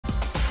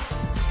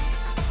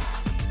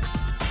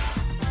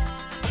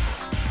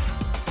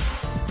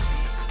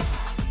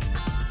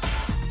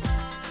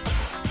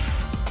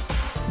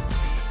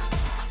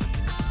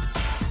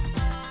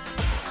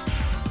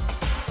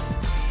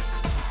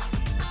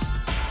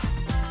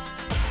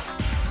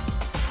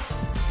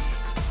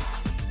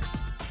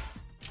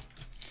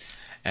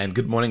And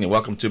good morning and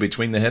welcome to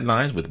Between the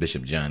Headlines with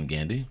Bishop John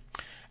Gandy.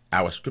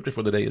 Our scripture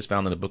for the day is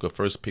found in the book of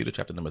 1 Peter,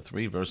 chapter number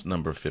 3, verse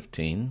number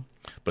 15.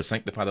 But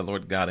sanctify the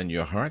Lord God in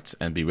your hearts,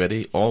 and be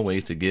ready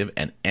always to give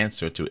an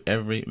answer to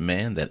every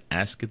man that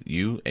asketh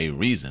you a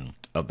reason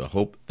of the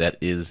hope that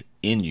is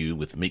in you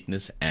with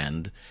meekness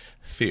and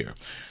fear.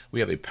 We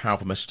have a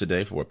powerful message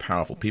today for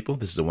powerful people.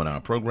 This is a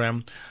 1-hour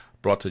program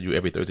brought to you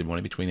every Thursday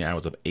morning between the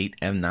hours of 8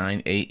 and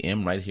 9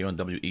 a.m. right here on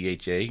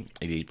WEHA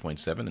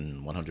 88.7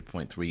 and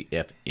 100.3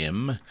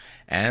 FM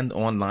and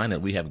online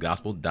at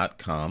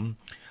wehavegospel.com.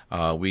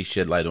 We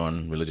shed light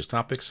on religious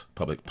topics,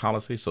 public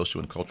policy,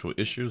 social and cultural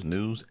issues,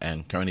 news,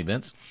 and current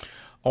events,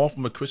 all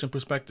from a Christian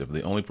perspective,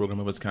 the only program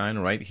of its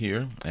kind right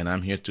here. And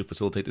I'm here to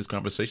facilitate this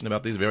conversation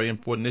about these very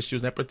important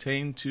issues that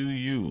pertain to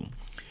you.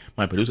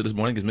 My producer this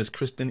morning is Miss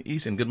Kristen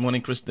Easton. Good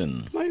morning,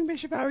 Kristen. Good morning,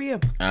 Bishop. How are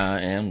you?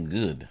 I am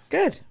good.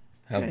 Good.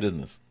 How's Good.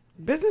 business?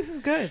 Business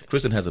is good.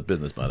 Kristen has a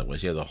business, by the way.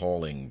 She has a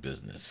hauling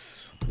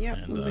business. Yep,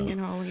 And, moving and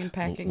hauling and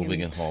packing.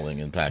 Moving and hauling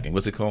and packing.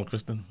 What's it called,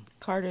 Kristen?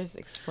 Carter's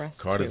Express.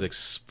 Carter's too.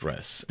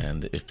 Express.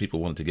 And if people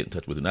wanted to get in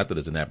touch with it, not that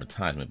it's an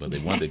advertisement, but they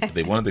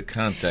wanted to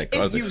contact If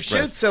Carter's you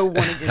Express. should so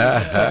want to get in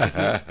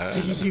touch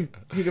with me,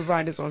 you can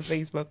find us on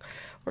Facebook,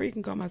 or you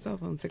can call my cell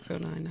phone,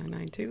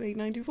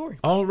 609-992-8924.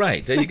 All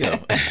right, there you go.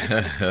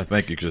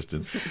 Thank you,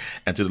 Kristen.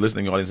 And to the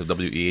listening audience of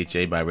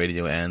WEHA by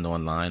radio and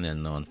online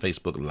and on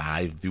Facebook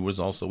Live viewers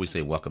also, we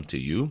say welcome to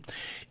you.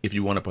 If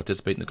you want to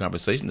participate in the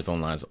conversation, the phone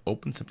lines are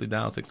open. Simply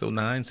dial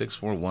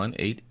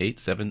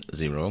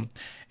 609-641-8870.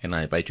 And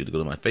I invite you to go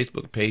to my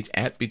Facebook page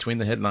at Between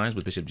the Headlines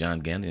with Bishop John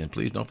Gandy. And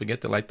please don't forget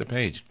to like the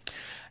page.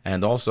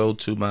 And also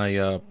to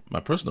my my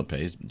personal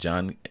page,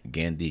 John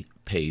Gandy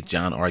page,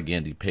 John R.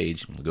 Gandy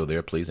page. Go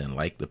there, please, and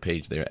like the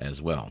page there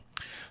as well.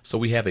 So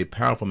we have a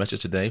powerful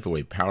message today for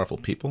a powerful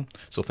people.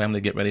 So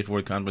family, get ready for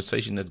a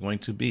conversation that's going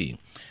to be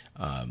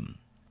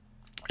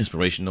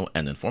inspirational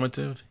and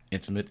informative,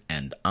 intimate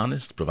and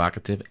honest,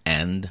 provocative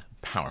and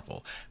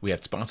powerful. We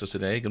have sponsors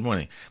today. Good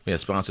morning. We have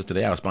sponsors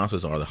today. Our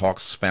sponsors are the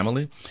Hawks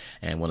family,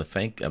 and want to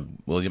thank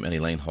William and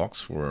Elaine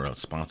Hawks for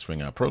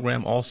sponsoring our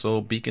program. Also,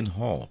 Beacon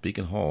Hall.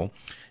 Beacon Hall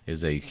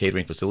is a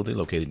catering facility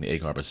located in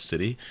Egg Harbor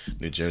City,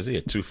 New Jersey,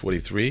 at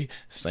 243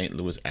 St.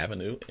 Louis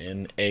Avenue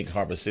in Egg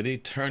Harbor City,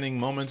 turning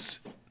moments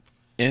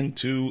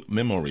into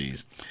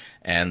memories.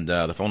 And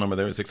the phone number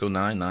there is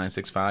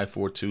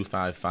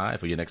 609-965-4255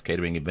 for your next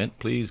catering event.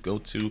 Please go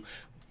to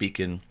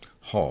Beacon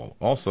Hall.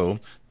 Also,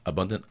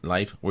 Abundant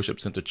Life Worship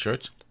Center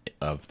Church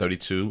of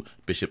 32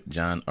 Bishop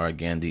John R.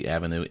 Gandy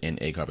Avenue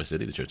in Egg Harbor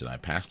City, the church that I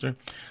pastor.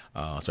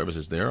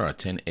 Services there are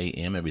 10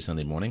 a.m. every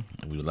Sunday morning,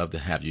 and we would love to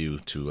have you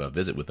to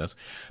visit with us.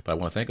 But I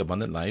want to thank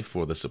Abundant Life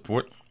for the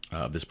support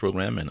of this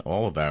program and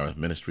all of our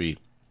ministry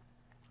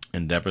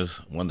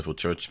endeavors. Wonderful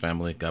church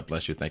family. God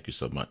bless you. Thank you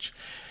so much.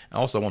 I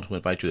also want to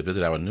invite you to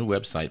visit our new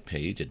website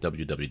page at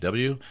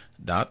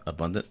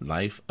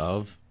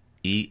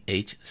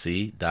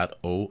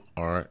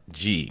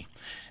www.abundantlifeofehc.org.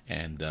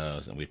 And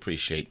we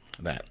appreciate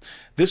that.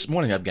 This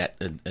morning I've got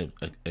an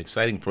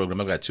exciting program.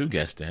 I've got two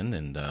guests in,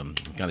 and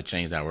kind of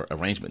changed our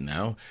arrangement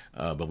now.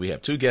 But we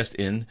have two guests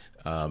in.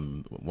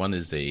 One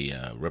is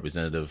a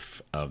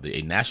representative of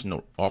a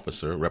national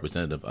officer,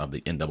 representative of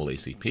the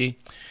NAACP,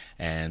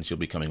 and she'll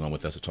be coming on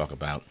with us to talk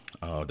about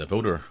the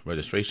voter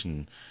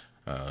registration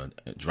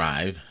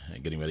drive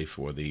and getting ready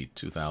for the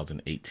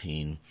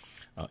 2018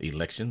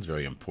 elections.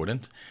 Very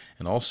important.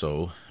 And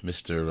also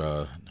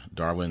Mr.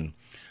 Darwin,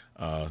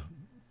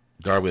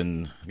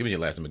 give me your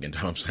last name again,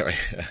 Darwin. I'm sorry.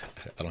 I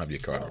don't have your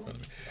card in front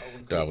of me.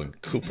 Darwin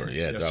Cooper.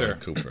 Yeah, yes, Darwin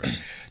sir. Cooper.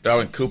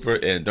 Darwin Cooper.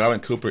 And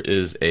Darwin Cooper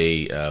is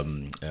a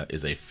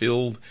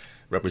field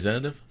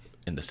representative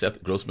in the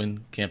Seth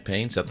Grossman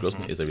campaign. Seth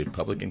Grossman is a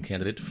Republican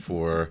candidate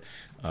for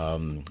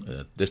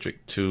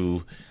District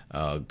 2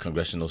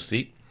 congressional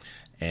seat.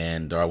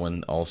 And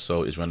Darwin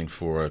also is running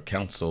for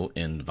council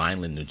in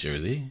Vineland, New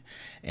Jersey.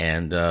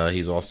 And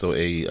he's also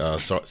a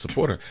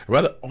supporter, a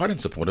rather ardent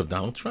supporter of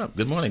Donald Trump.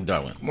 Good morning,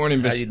 Darwin. Morning,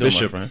 How you doing,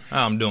 Bishop. my friend?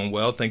 I'm doing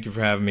well. Thank you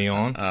for having me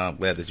on. I'm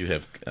glad that you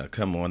have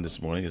come on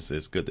this morning.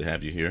 It's good to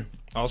have you here.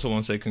 I also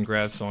want to say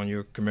congrats on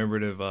your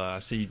commemorative. I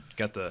see you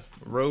got the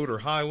road or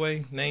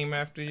highway name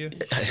after you,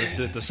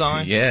 the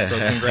sign. Yeah. So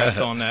congrats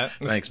on that.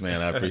 Thanks,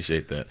 man. I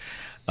appreciate that.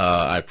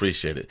 I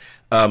appreciate it.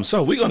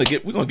 So we're gonna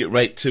get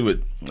right to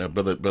it,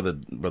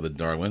 brother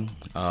Darwin.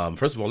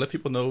 First of all, let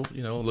people know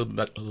a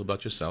little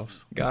about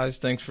yourself. Guys,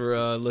 thanks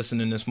for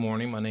listening this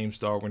morning. My name's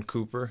Darwin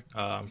Cooper.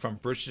 I'm from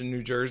Bridgeton,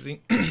 New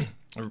Jersey,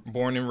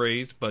 born and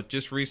raised, but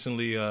just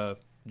recently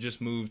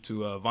just moved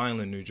to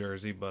Vineland, New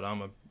Jersey. But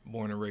I'm a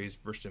born and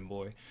raised Bridgeton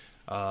boy.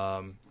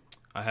 I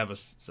have a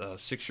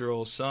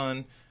 6-year-old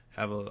son.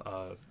 Have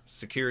a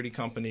security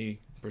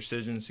company,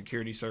 Precision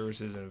Security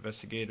Services and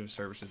Investigative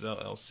Services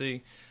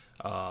LLC.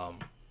 I'm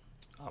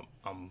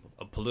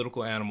a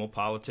political animal.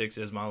 Politics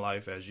is my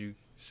life, as you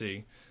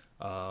see,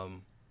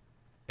 and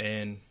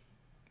an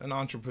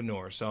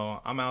entrepreneur.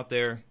 So I'm out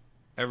there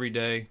every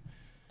day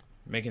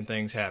making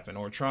things happen,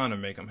 or trying to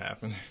make them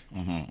happen.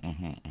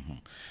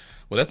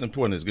 Well, that's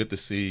important. It's good to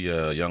see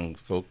young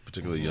folk,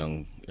 particularly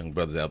young young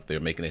brothers out there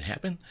making it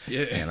happen.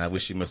 Yeah. And I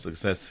wish you much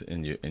success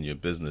in your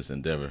business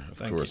endeavor, of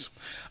Thank course.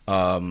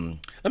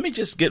 Let me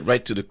just get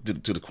right to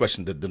the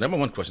question, the number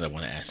one question I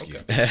want to ask you.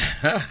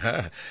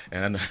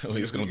 And I know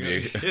it's going to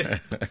be...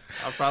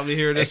 I'll probably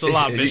hear this a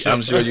lot, Bishop.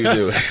 I'm sure you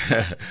do.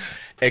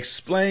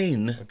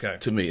 Explain Okay.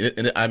 to me,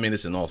 and I mean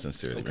this in all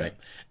sincerity, Okay. right?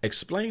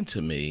 Explain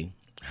to me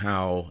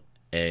how,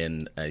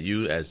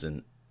 you as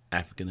an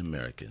African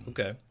American,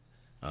 Okay.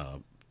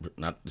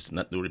 not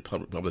the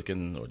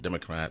Republican or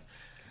Democrat,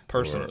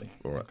 Personally.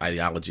 or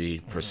ideology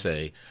per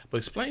se, but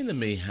explain to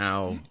me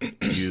how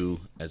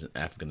you as an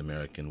African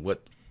American,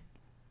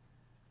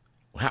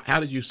 how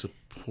did you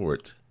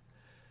support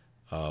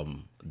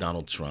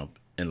Donald Trump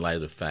in light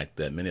of the fact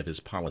that many of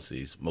his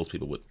policies, most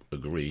people would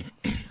agree,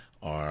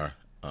 are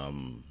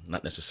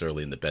not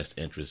necessarily in the best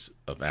interest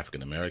of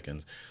African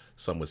Americans.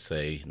 Some would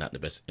say not in the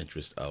best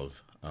interest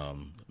of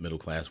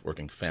middle-class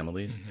working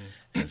families,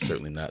 and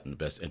certainly not in the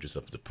best interest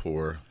of the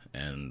poor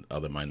and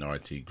other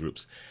minority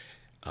groups.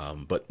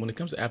 But when it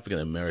comes to African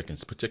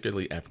Americans,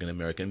 particularly African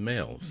American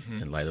males,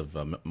 in light of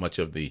much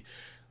of the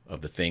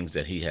things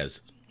that he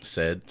has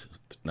said,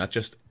 not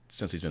just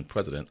since he's been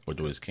president or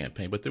during his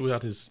campaign, but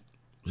throughout his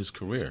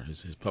career,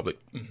 his public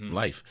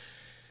life,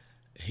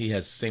 he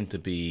has seemed to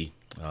be,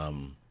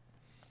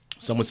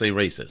 some would say,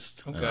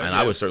 racist. Okay, and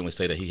I would certainly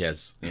say that he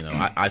has,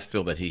 I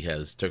feel that he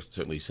has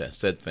certainly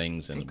said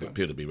things and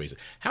appear to be racist.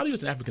 How do you,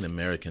 as an African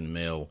American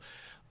male,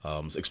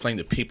 explain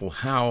to people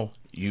how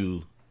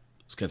you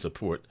can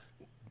support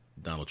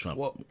Donald Trump?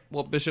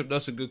 Well, Bishop,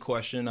 that's a good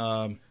question.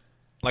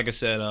 Like I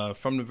said,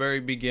 from the very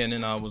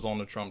beginning, I was on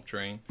the Trump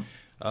train.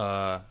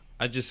 I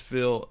just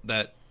feel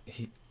that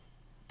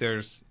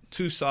there's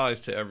two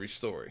sides to every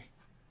story.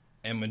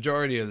 And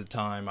majority of the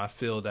time, I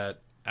feel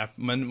that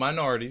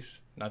minorities,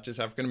 not just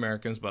African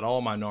Americans, but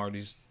all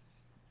minorities,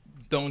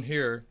 don't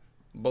hear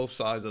both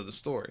sides of the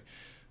story.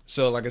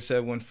 So, like I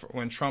said,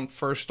 when Trump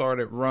first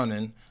started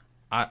running,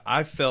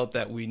 I felt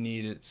that we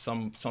needed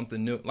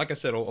something new. Like I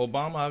said,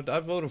 Obama, I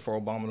voted for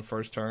Obama the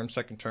first term.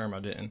 Second term,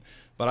 I didn't.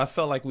 But I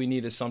felt like we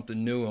needed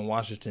something new in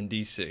Washington,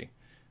 D.C.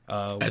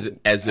 A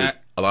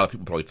lot of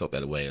people probably felt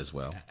that way as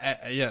well.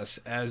 Yes,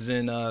 as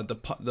in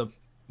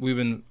we've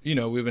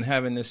been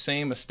having the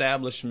same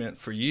establishment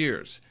for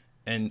years,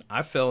 and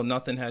I felt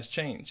nothing has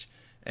changed.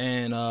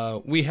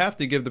 And we have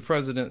to give the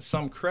president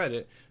some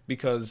credit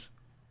because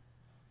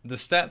the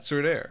stats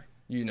are there.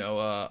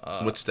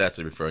 What stats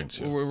are you referring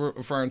to? We're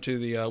referring to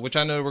the, which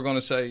I know we're going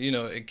to say,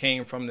 it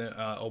came from the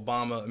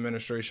Obama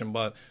administration,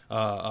 but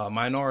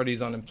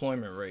minorities'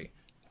 unemployment rate,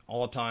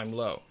 all-time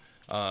low.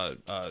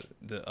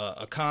 The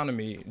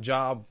economy,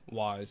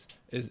 job-wise,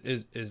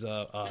 is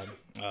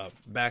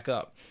back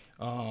up.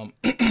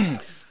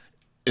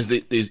 Is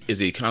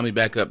the economy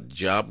back up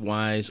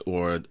job-wise,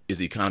 or is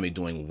the economy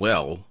doing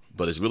well,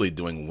 but is really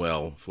doing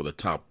well for the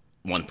top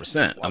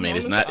 1%? I mean,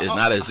 it's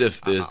not as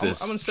if there's this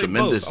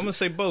tremendous... I'm going to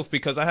say both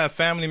because I have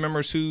family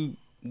members who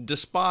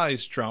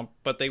despise Trump,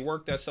 but they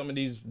worked at some of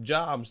these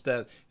jobs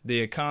that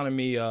the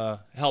economy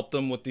helped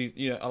them with. These,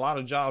 a lot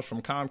of jobs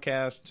from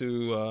Comcast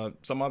to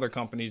some other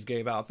companies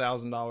gave out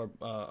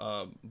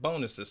 $1,000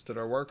 bonuses to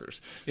their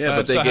workers. Yeah,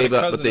 but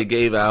they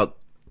gave out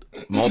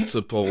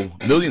multiple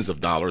millions of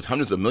dollars,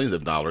 hundreds of millions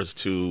of dollars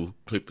to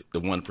the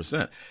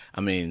 1%.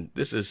 I mean,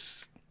 this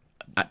is...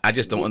 I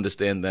just don't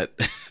understand that...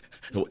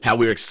 How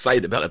we're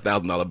excited about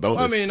 $1,000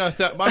 bonus.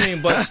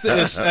 But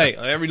still, hey,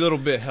 every little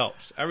bit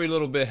helps. Every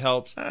little bit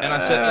helps. And I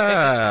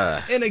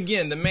said, and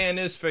again, the man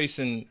is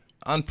facing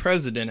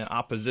unprecedented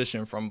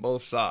opposition from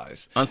both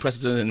sides.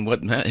 Unprecedented in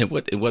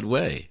what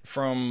way?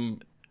 From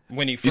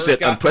when he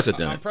first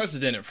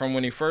unprecedented from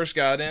when he first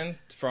got in,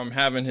 from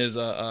having his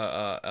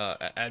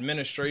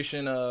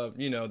administration,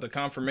 the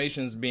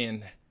confirmations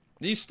being.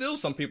 There's still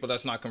some people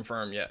that's not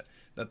confirmed yet.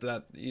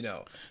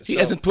 He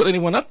hasn't put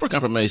anyone up for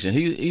confirmation.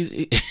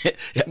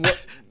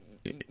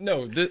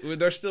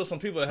 There's still some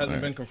people that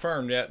hasn't been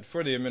confirmed yet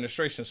for the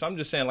administration. So I'm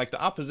just saying, like, the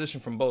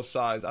opposition from both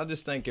sides. I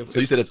just think So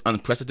you said it's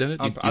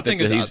unprecedented. You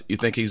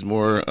think he's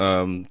more?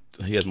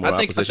 He has more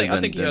opposition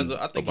than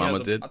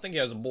Obama did. I think he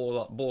has a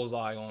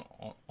bullseye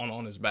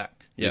on his back.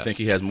 Yes. You think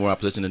he has more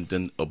opposition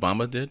than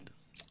Obama did?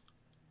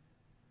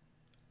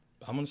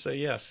 I'm gonna say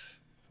yes.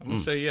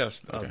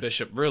 Yes, okay.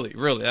 Bishop. Really,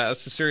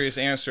 that's a serious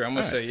answer. I'm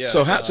going to say yes.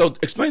 So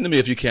explain to me,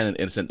 if you can,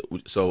 in a sense.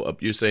 So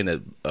you're saying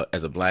that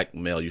as a black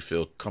male, you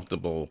feel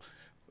comfortable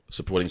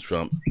supporting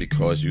Trump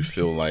because you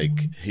feel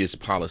like his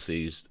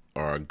policies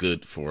are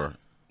good for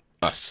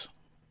us.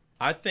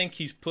 I think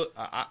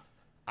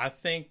I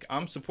think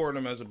I'm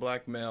supporting him as a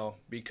black male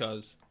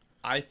because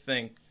I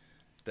think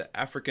the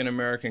African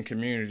American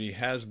community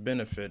has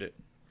benefited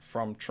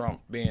from Trump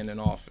being in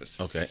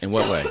office. Okay. In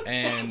what way?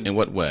 In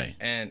what way?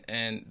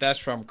 And that's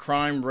from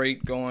crime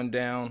rate going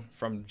down,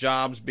 from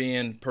jobs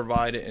being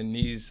provided in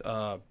these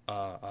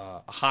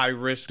high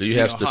risk. Do you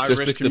have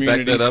statistics to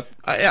back that up?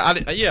 I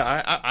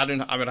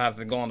didn't. I would have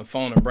to go on the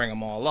phone and bring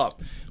them all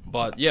up.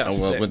 But yes.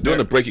 Oh, well, during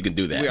the break, you can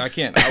do that. I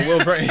can't. I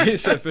will bring. He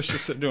said Bishop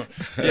said doing.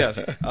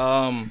 Yes.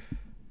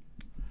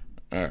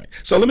 All right.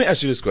 So let me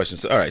ask you this question.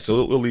 So, all right.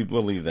 So we'll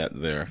leave that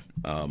there.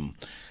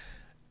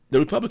 The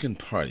Republican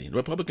Party. The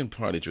Republican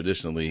Party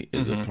traditionally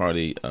is a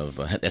party of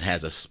that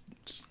has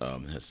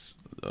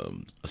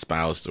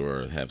espoused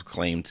or have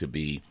claimed to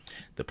be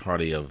the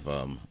party of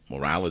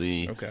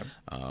morality,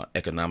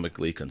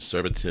 economically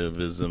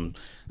conservatism.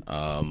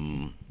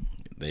 But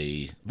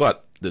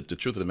the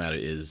truth of the matter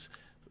is,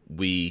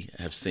 we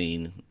have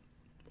seen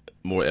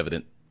more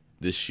evident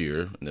this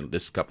year, in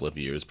this couple of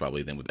years,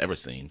 probably than we've ever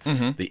seen,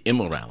 the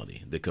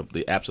immorality,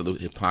 the absolute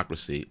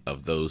hypocrisy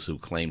of those who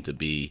claim to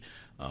be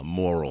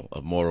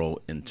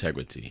moral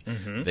integrity.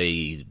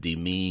 They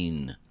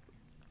demean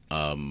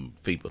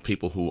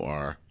people who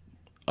are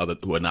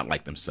not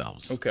like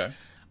themselves.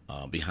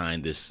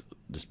 Behind this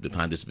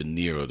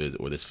veneer or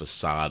this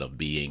facade of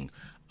being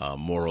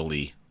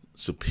morally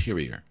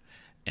superior,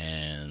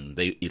 and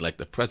they elect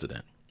a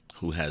president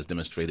who has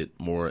demonstrated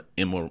more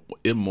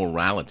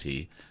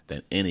immorality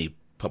than any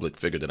public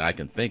figure that I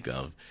can think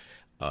of.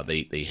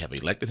 They have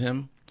elected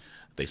him.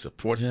 They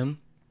support him.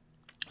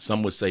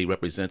 Some would say he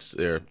represents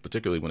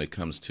particularly when it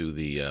comes to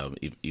the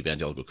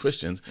evangelical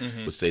Christians,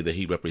 would say that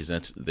he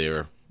represents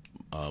their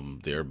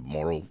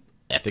moral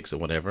ethics or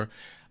whatever.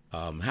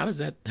 How does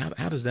that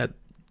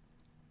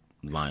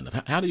line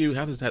up? How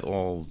does that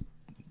all,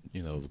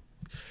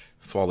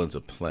 fall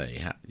into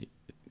play?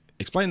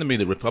 Explain to me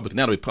the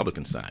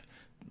Republican side,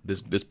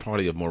 this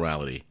party of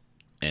morality,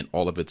 and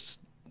all of its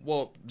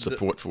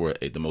support for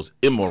the most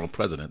immoral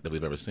president that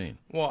we've ever seen.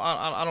 Well,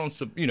 I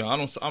don't,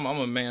 I'm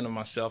a man of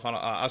myself.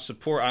 I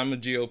support. I'm a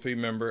GOP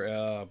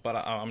member, but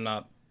I'm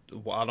not.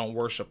 I don't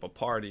worship a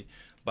party.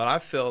 But I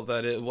feel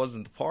that it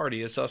wasn't the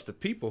party; it's us, the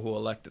people, who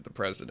elected the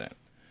president.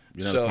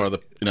 You're not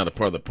a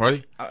part of the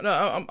party.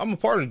 No, I'm a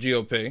part of the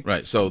GOP.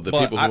 Right. So the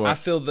people who I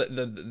feel that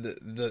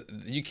the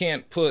you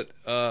can't put.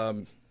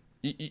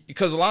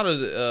 Because a lot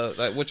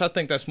of which I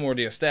think that's more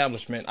the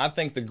establishment. I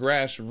think the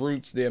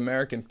grassroots, the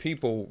American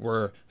people,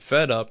 were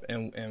fed up,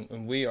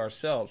 and we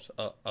ourselves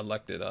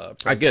elected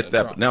President I get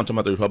that, Trump. but now I'm talking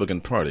about the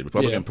Republican Party. The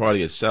Republican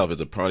Party itself is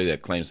a party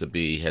that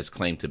has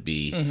claimed to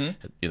be,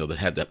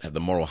 that have the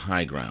moral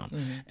high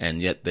ground,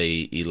 and yet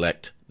they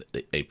elect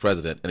a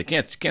president, and it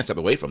can't step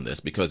away from this,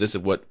 because this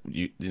is what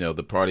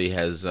the party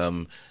has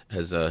run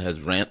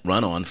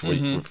on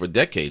for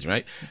decades,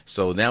 right?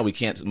 So now we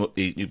can't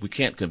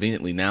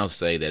conveniently now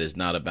say that it's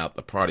not about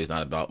the party, it's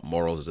not about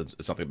morals, it's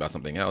something about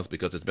something else,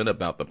 because it's been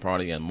about the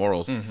party and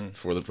morals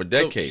for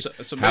decades.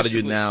 So how do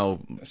you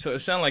now? So it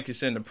sounds like you're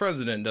saying the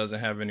president doesn't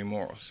have any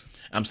morals.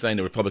 I'm saying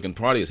the Republican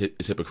Party is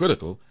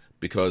hypocritical.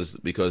 Because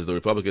the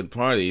Republican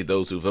Party,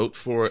 those who vote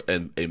for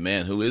a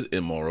man who is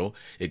immoral,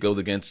 it goes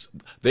against.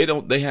 They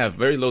have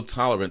very low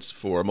tolerance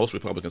for. Most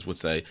Republicans would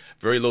say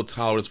very low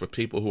tolerance for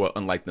people who are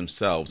unlike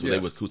themselves, who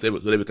they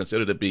would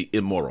consider to be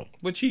immoral.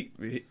 But he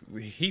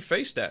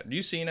faced that.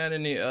 You seen that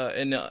in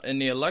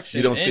the election.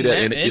 You don't see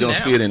that. You don't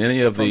see it in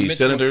any of the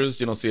senators.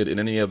 You don't see it in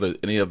any of the.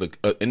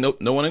 And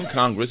no one in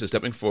Congress is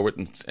stepping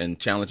forward and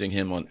challenging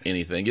him on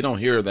anything. You don't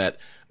hear that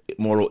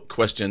moral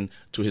question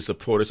to his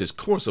supporters, his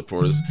core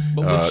supporters,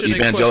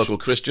 evangelical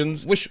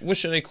Christians. What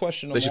should they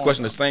question? They should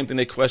question the same thing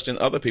they question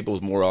other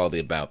people's morality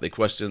about. They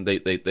question.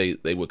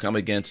 They would come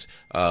against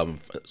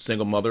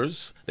single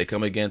mothers. They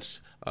come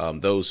against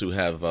those who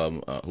have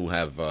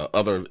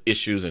other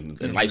issues and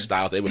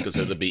lifestyles they would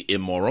consider to be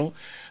immoral.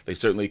 They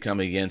certainly come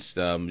against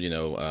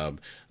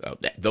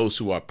those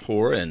who are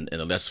poor and are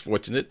less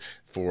fortunate.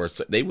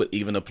 They would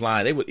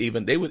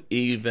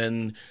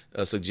even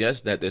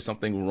suggest that there's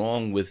something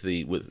wrong with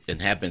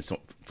and have been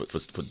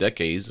for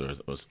decades or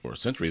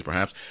centuries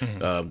perhaps.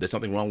 There's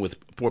something wrong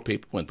with poor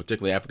people, and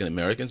particularly African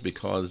Americans,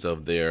 because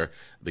of our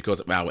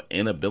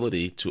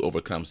inability to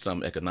overcome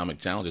some economic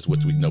challenges,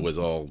 which we know is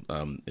all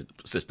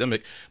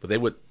systemic. But they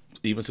would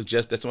even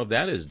suggest that some of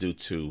that is due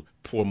to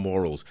poor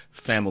morals,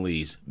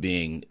 families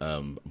being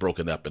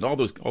broken up, and all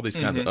these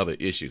kinds of other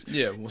issues.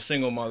 Yeah, well,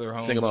 single mother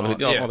homes, all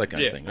that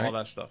kind of thing, right? All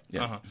that stuff.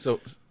 Yeah. So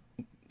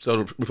the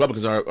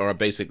Republicans are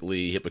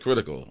basically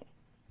hypocritical.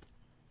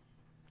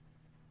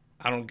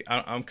 I'm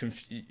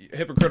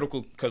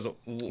hypocritical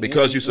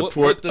because you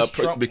support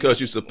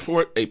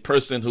a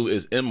person who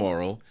is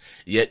immoral,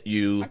 yet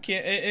you. I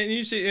can't, and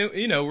you see,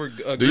 we're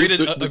agree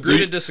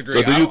to disagree.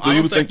 So do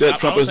you think that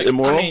Trump is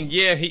immoral? I mean,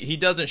 yeah, he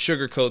doesn't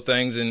sugarcoat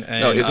things, and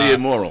no, is he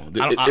immoral?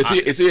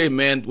 Is he a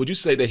man? Would you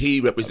say that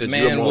he represents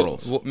your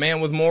morals?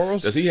 Man with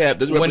morals? Does he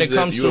when it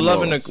comes to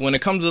loving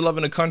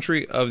the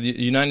country of the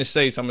United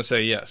States? I'm gonna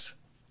say yes.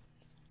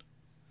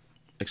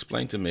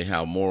 Explain to me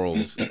how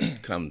morals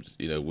comes,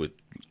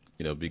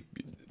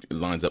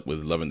 lines up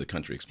with loving the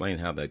country. Explain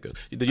how that goes.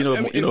 You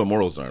know what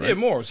morals are, right? Yeah,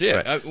 morals.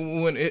 Yeah, right.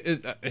 When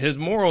his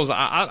morals,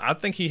 I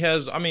think he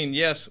has. I mean,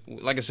 yes,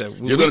 like I said,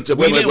 you're going to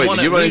wait.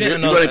 You're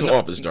running for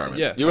office, Darwin.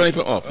 Yeah, you're running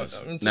for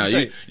office. Now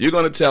you're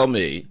going to tell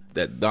me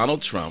that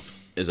Donald Trump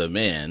is a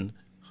man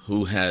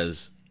who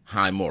has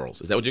high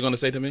morals. Is that what you're going to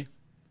say to me?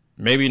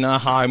 maybe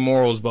not high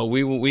morals, but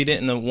we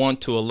didn't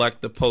want to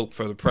elect the Pope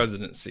for the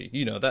presidency.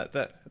 You know,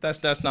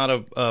 that's not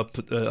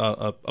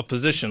a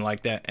position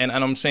like that. And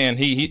I'm saying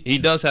he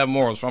does have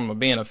morals, from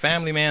being a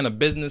family man, a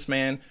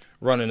businessman,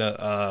 running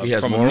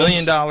from $1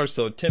 million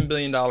to a $10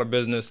 billion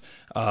business.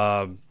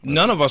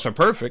 None of us are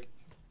perfect.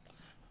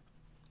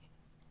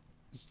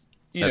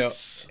 You know,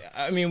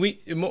 I mean,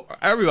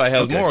 everybody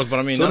has morals, but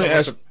I mean, so let me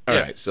ask. All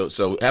right,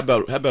 so how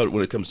about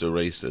when it comes to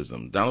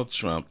racism? Donald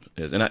Trump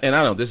is, and I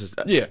know this is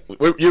you're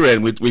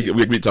in.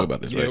 We talk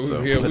about this, right? So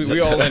we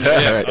all in.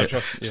 Yeah,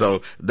 right.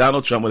 So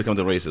Donald Trump, when it comes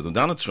to racism,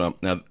 Donald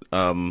Trump. Now,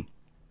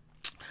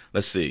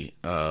 let's see.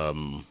 I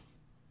don't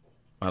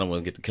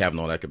want to get to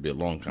Kavanaugh. That could be a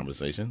long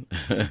conversation.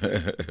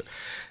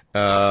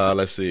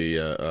 Let's see.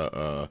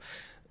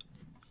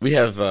 We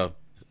have.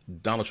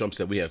 Donald Trump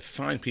said we have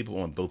fine people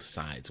on both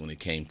sides when it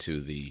came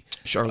to the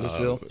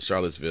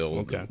Charlottesville,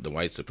 okay. the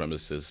white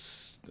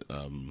supremacist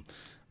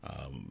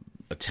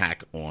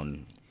attack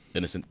on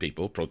innocent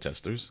people,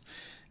 protesters,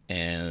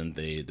 and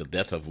the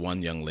death of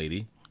one young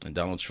lady. And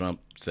Donald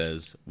Trump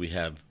says we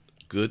have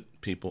good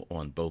people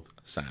on both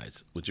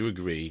sides. Would you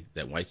agree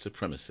that white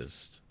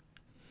supremacists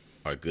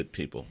are good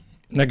people?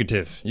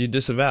 Negative. You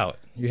disavow it.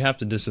 You have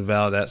to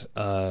disavow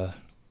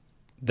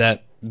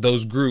that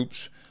those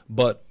groups,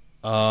 but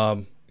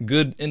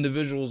good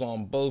individuals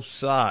on both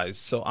sides.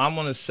 So I'm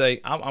going to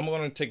say, I'm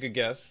going to take a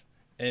guess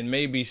and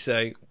maybe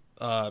say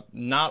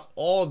not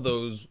all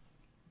those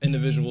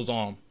individuals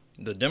on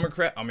the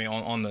Democrat, on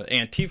the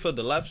Antifa,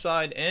 the left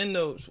side, and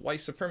the white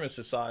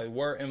supremacist side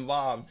were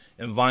involved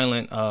in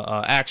violent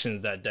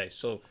actions that day.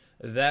 So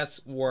that's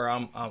where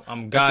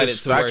I'm guided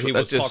to where he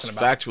was talking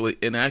about. That's just factually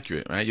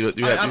inaccurate, right?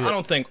 I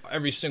don't think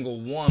every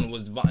single one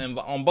was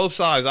on both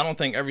sides. I don't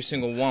think every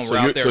single one were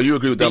out there. So you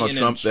agree with Donald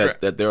Trump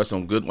that there are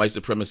some good white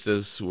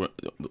supremacists who were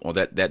on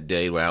that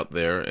day were out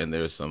there, and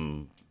there's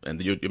some,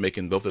 and you're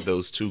making both of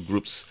those two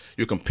groups.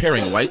 You're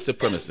comparing white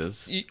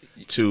supremacists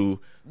to.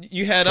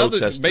 You had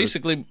others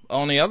basically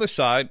on the other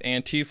side.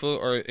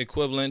 Antifa are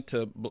equivalent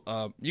to.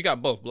 You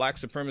got both black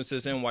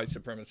supremacists and white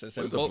supremacists.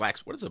 What is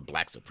a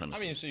black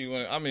supremacist?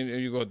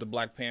 You go with the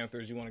Black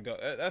Panthers. You want to go.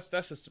 That's.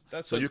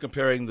 So you're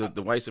comparing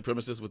the white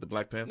supremacists with the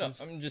Black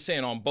Panthers? No, I'm just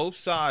saying on both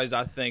sides.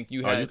 I think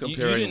you had. Are you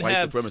comparing white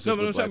supremacists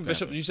with Black Panthers?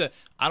 Bishop, you said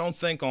I don't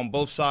think on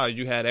both sides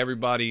you had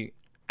everybody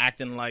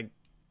acting like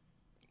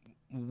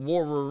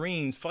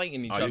Wolverines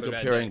fighting each other. Are you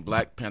comparing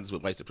Black Panthers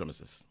with white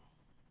supremacists?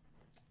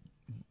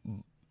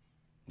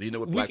 Do you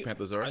know what Black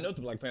Panthers are? I know what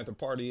the Black Panther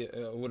Party,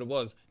 what it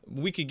was.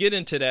 We could get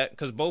into that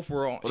because both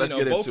were on. Well, let's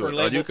get into it.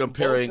 Are you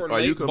comparing?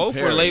 Both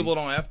were labeled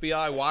on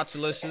FBI watch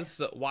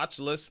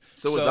lists.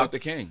 So was Dr.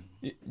 King.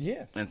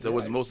 Yeah, and so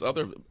was most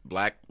other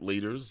black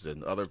leaders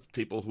and other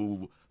people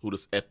who the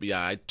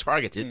FBI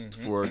targeted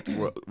for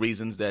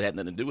reasons that had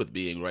nothing to do with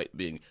being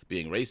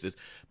racist.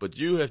 But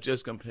you have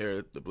just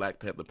compared the Black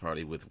Panther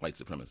Party with white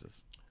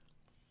supremacists.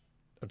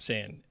 I'm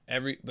saying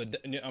but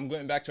I'm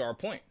going back to our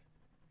point.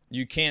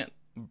 You can't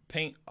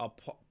paint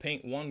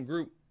one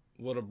group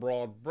with a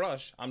broad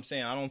brush. I'm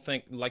saying I don't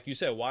think, like you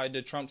said, why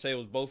did Trump say it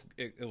was both?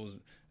 It was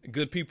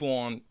good people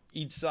on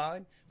each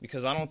side,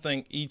 because I don't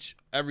think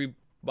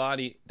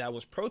everybody that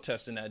was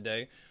protesting that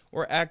day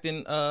were acting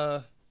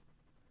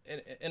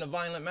in a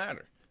violent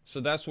manner. So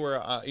that's where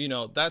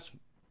that's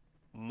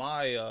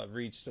my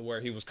reach to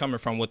where he was coming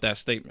from with that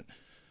statement.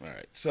 All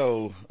right.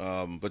 So,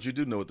 but you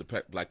do know what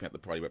the Black Panther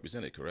Party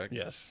represented, correct?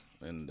 Yes.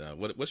 And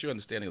what's your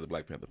understanding of the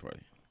Black Panther Party?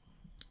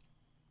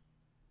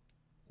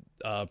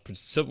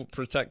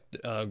 Protect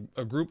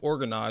a group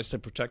organized to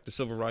protect the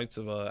civil rights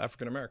of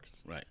African Americans.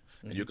 Right,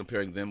 and you're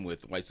comparing them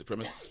with white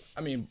supremacists.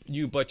 I mean,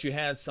 you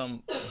had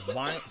some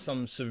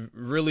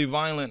really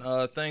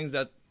violent things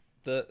that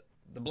the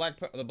Black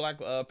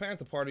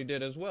Panther Party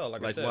did as well.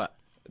 Like I said, what?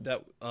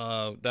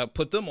 That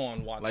put them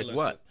on watch lists. Like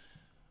what?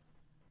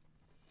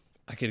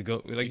 I could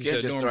go. Like you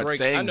can't said, just start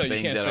saying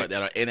things that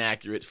are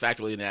inaccurate,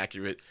 factually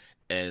inaccurate,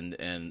 and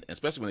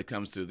especially when it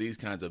comes to these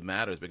kinds of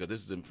matters, because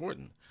this is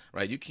important,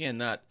 right? You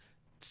cannot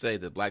say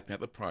the Black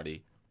Panther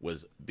Party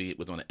was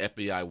on an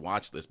FBI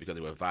watch list because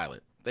they were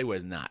violent. They were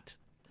not.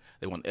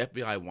 They were on the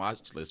FBI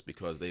watch list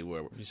because they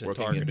were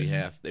working in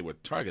behalf. They were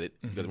targeted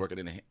because they were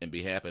working in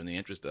behalf and in the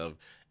interest of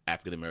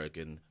African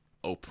American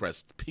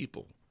oppressed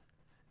people,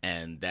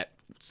 and that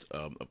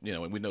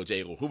and we know J.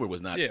 Edgar Hoover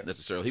was not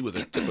necessarily. He was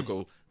a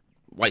typical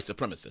white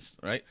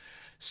supremacist, right?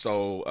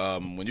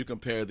 So when you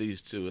compare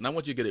these two, and I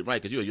want you to get it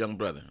right because you're a young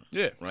brother,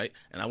 right?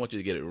 And I want you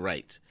to get it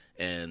right.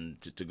 And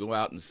to go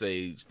out and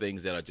say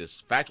things that are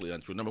just factually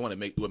untrue, number one,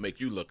 it would make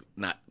you look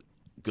not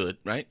good,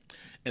 right?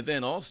 And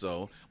then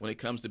also, when it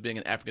comes to being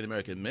an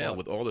African-American male,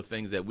 with all the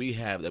things that we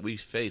have, that we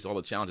face, all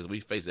the challenges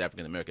we face as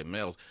African-American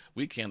males,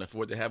 we can't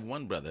afford to have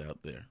one brother out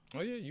there.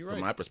 Oh, yeah, you're right.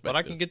 From my perspective. But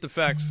I can get the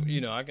facts.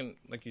 I can,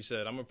 like you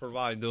said, I'm going to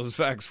provide those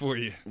facts for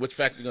you. Which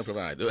facts are you going to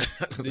provide?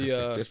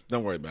 Just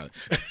don't worry about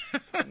it.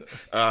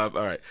 All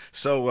right.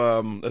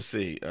 So let's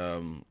see.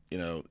 And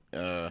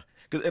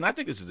I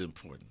think this is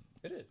important.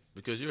 It is.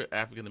 Because you're an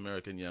African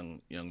American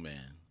young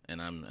man, and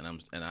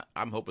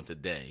I'm hoping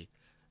today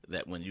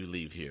that when you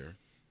leave here,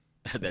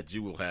 that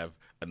you will have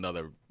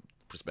another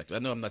perspective. I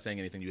know I'm not saying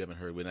anything you haven't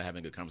heard. We're not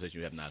having a conversation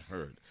you have not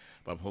heard,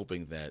 but I'm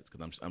hoping that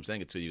because I'm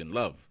saying it to you in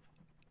love.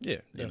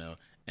 Yeah, you know,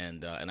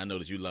 and I know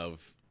that you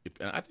love.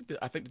 And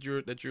I think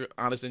that you're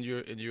honest in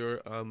your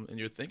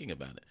thinking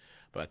about it,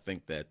 but I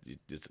think that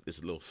it's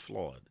a little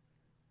flawed,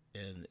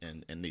 and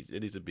it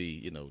needs to be,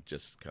 you know,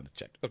 just kind of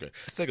checked. Okay,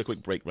 let's take a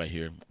quick break right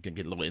here. Can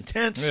get a little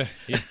intense.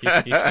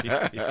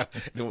 Yeah.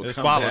 Then we'll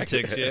come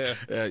politics, back.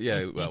 yeah.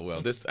 Yeah.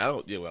 Well, this I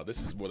don't. Yeah. Well,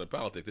 this is more than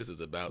politics. This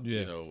is about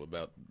you know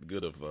about the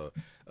good of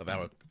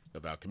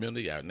our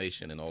community, our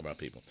nation, and all of our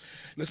people.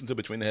 Listen to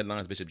Between the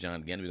Headlines, Bishop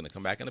John Gandy. We're going to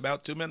come back in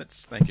about 2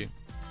 minutes. Thank you.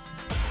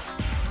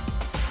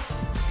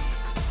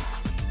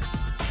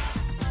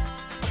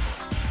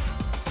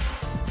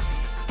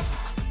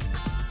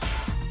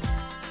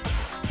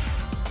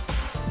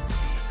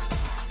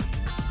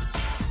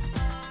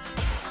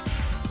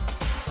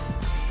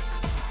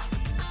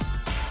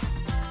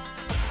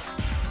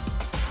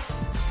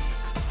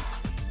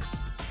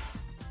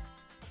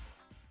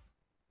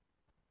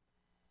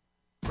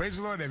 Praise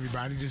the Lord,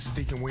 everybody. This is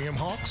Deacon William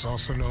Hawks,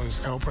 also known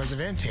as El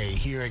Presidente,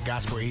 here at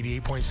Gospel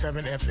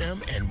 88.7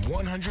 FM and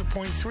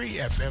 100.3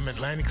 FM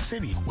Atlantic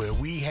City, where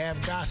we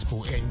have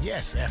gospel. And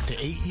yes, after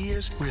 8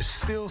 years, we're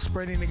still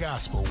spreading the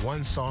gospel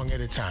one song at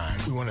a time.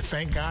 We want to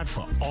thank God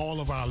for all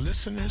of our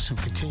listeners who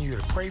continue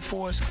to pray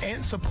for us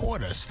and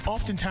support us.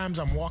 Oftentimes,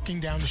 I'm walking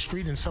down the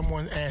street and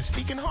someone asks,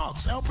 Deacon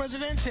Hawks, El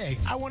Presidente,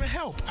 I want to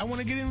help. I want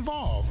to get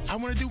involved. I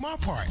want to do my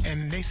part.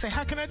 And they say,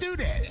 how can I do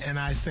that? And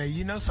I say,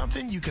 you know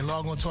something? You can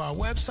log onto our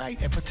website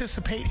and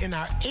participate in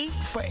our 8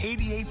 for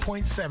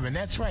 88.7.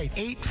 That's right,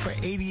 8 for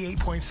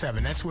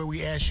 88.7. That's where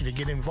we ask you to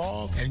get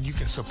involved, and you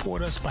can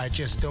support us by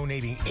just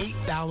donating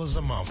 $8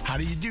 a month. How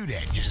do you do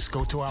that? You just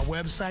go to our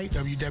website,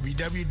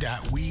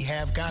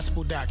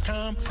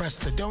 www.wehavegospel.com, press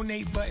the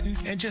donate button,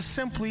 and just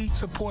simply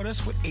support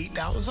us with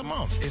 $8 a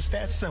month. It's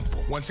that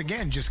simple. Once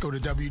again, just go to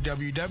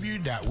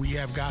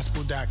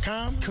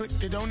www.wehavegospel.com, click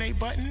the donate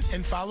button,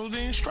 and follow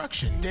the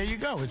instruction. There you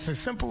go. It's as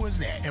simple as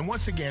that. And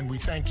once again, we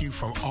thank you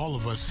from all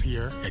of us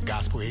here at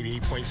Gospel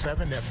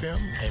 88.7 FM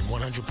and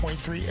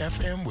 100.3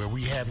 FM, where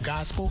we have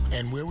gospel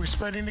and where we're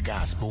spreading the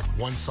gospel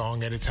one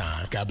song at a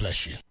time. God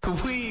bless you.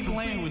 We ain't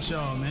playing with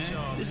y'all,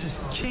 man. This is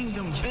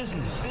kingdom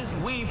business.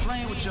 We ain't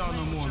playing with y'all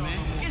no more, man.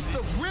 It's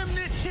the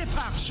Remnant Hip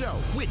Hop Show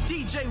with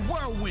DJ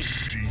Whirlwind.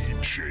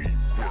 DJ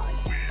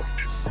Whirlwind.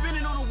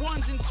 Spinning on the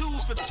ones and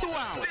twos for 2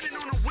 hours.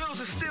 Spinning on the wheels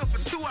of steel for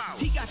 2 hours.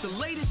 He got the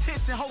latest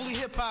hits in holy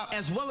hip hop,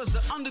 as well as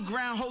the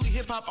underground holy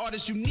hip hop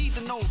artists you need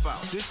to know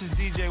about. This is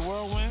DJ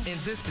Whirlwind. And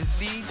this is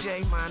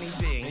DJ Monty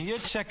B. And you're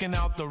checking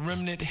out the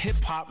Remnant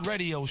Hip Hop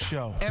Radio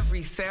Show.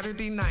 Every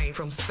Saturday night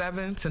from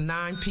 7 to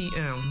 9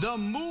 p.m. The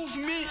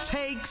movement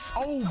takes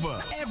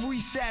over. Every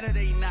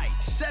Saturday night,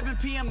 7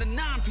 p.m. to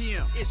 9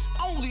 p.m. It's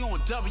only on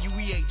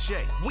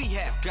WEHA. We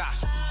have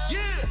gospel. Yeah.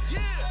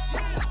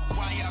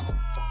 Why y'all...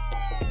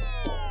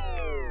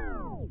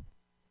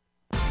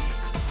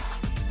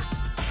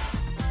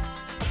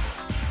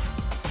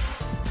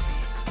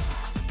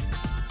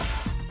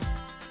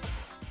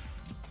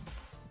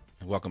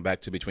 Welcome back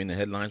to Between the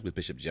Headlines with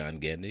Bishop John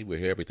Gandy. We're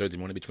here every Thursday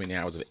morning between the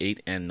hours of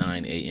 8 and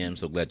 9 a.m.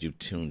 So glad you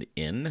tuned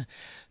in.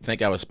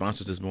 Thank our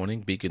sponsors this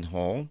morning, Beacon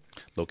Hall,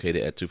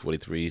 located at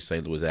 243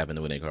 St. Louis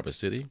Avenue in Egg Harbor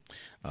City.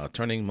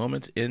 Turning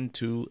moments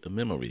into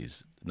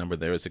memories. The number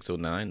there is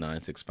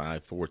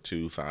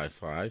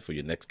 609-965-4255. For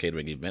your next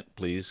catering event,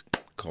 please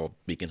call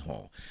Beacon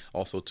Hall.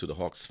 Also to the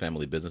Hawks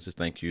family businesses,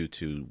 thank you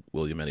to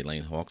William and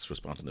Elaine Hawks for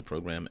sponsoring the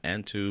program,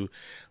 and to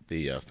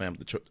the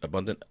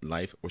Abundant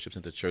Life Worship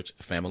Center Church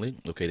family,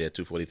 located at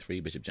 243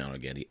 Bishop John R.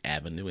 Gandy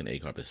Avenue in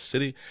Egg Harbor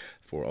City,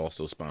 for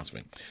also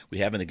sponsoring. We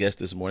have a guest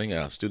this morning,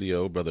 our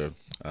studio brother,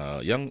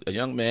 a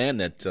young man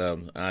that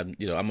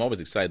I'm always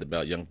excited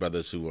about young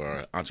brothers who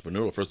are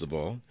entrepreneurial. First of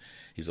all,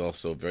 he's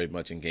also very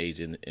much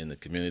engaged in the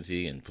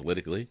community and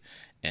politically,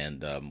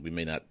 and we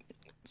may not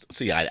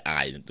see eye to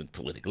eye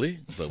politically,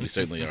 but we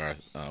certainly are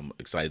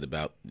excited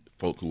about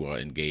folk who are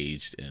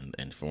engaged and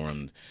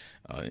informed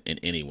in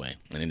any way,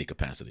 in any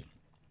capacity.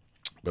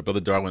 But Brother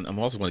Darwin, I'm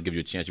also going to give you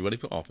a chance. You're ready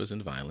for office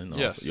in Vineland.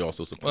 Yes. You're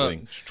also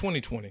supporting...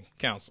 2020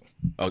 council.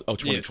 Oh,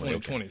 2020. Yeah,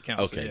 2020 okay.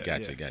 council. Okay, yeah,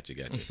 gotcha.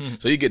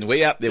 So you're getting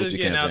way out there with your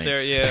getting campaign. out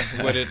there,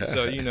 yeah, with it.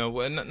 So,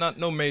 not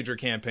no major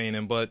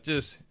campaigning, but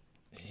just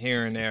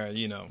here and there,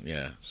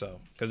 Yeah. So,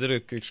 because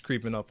it's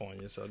creeping up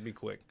on you, so it'd be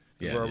quick.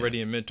 Yeah, we're already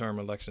in midterm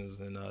elections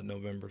in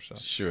November, so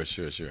sure.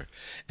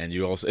 And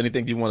you also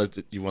anything you want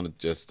to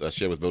just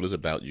share with voters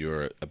about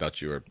your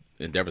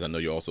endeavors? I know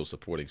you're also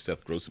supporting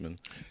Seth Grossman.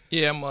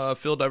 Yeah, I'm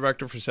field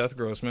director for Seth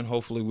Grossman.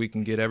 Hopefully, we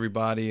can get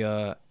everybody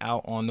out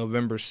on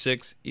November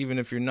 6th, even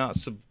if you're not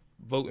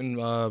voting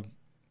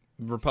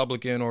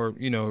Republican or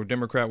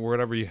Democrat,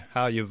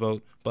 how you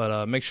vote.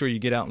 But make sure you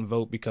get out and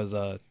vote, because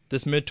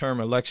this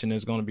midterm election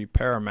is going to be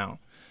paramount,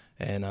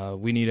 and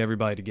we need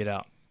everybody to get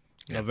out.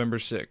 Yeah. November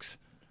 6th.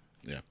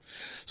 Yeah.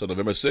 So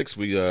November 6th,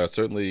 we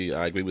certainly,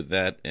 I agree with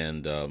that,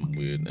 and I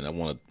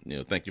want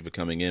to thank you for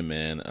coming in,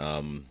 man.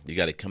 You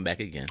got to come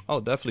back again. Oh,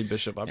 definitely,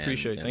 Bishop. I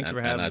appreciate it. Thank you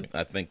for having me.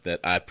 I think that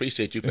I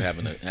appreciate you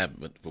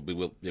for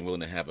being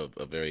willing to have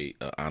a very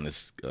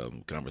honest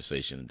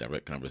conversation,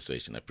 direct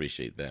conversation. I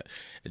appreciate that,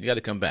 and you got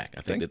to come back.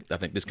 I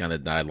think this kind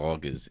of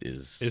dialogue is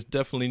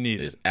definitely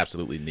needed. Is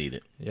absolutely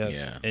needed. Yes.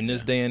 Yeah. In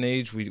this day and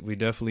age, we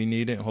definitely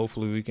need it.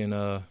 Hopefully, we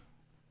can.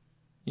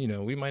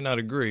 We might not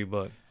agree,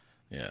 but.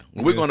 Yeah,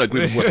 well, we're going to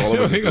agree with what's all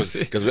over because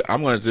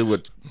I'm going to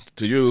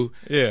do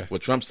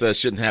what Trump says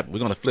shouldn't happen. We're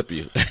going to flip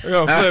you. We're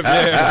going to flip,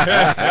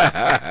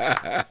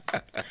 yeah.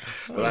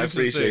 Well, I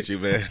appreciate you,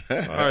 man. All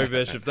right,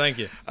 Bishop. Thank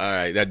you. All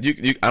right, now, I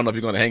don't know if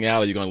you're going to hang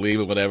out or you're going to leave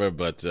or whatever,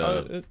 but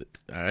all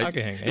right. I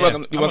can hang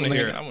out. You're welcome to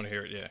hear it. I want to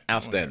hear it. Yeah.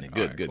 Outstanding.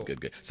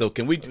 Good. So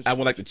can we? I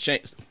would like to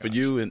change for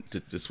you and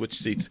to switch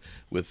seats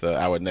with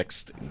our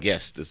next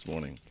guest this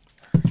morning.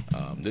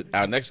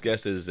 Our next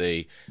guest is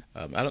I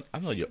don't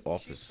know your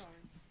office.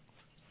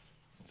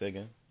 Say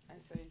again? I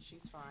said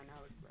she's fine.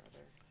 I would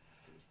rather.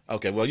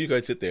 Okay, well, you go ahead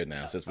and sit there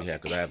now since we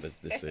have, because I have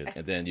this in.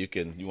 And then you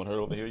want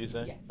her over here, you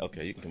say? Yes.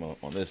 Okay, you can come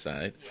on this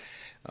side.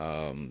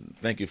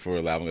 Thank you for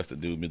allowing us to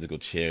do musical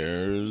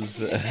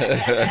chairs. Now,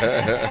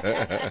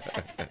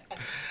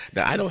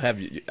 I don't have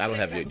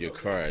your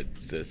card,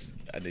 sis.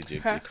 I need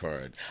your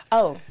card.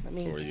 Oh, let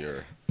me. For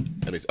your.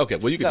 At least, okay,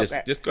 well, you can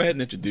just go ahead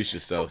and introduce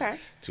yourself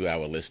to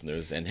our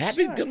listeners. And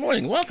good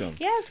morning. Welcome.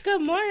 Yes,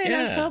 good morning.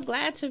 Yeah. I'm so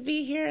glad to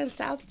be here in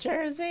South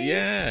Jersey.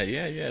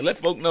 Yeah. Let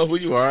folk know who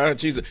you are.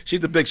 She's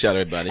a big shot,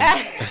 everybody.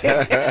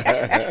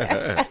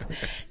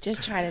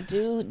 Just trying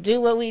to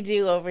do what we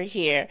do over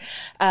here.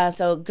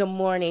 So good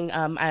morning.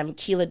 I'm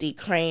Keila D.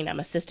 Crane. I'm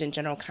Assistant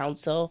General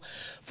Counsel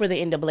for the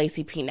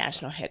NAACP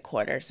National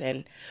Headquarters,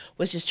 and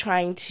was just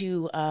trying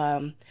to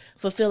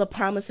fulfill a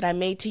promise that I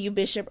made to you,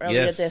 Bishop,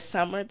 earlier this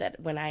summer, that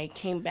when I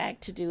came back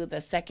to do the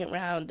second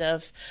round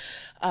of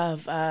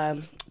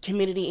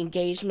community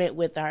engagement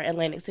with our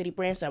Atlantic City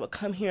branch, I would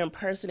come here in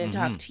person and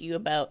talk to you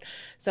about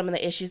some of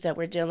the issues that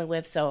we're dealing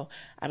with. So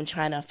I'm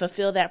trying to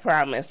fulfill that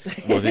promise.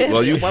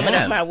 Well, you woman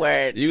have. of my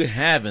word. You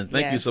have, and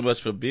thank you Yes. so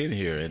much for being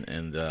here.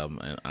 And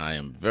I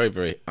am very,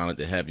 very honored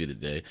to have you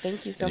today.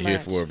 Thank you so and much. Here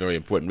for a very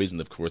important reason.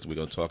 Of course, we're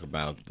going to talk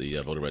about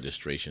the voter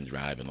registration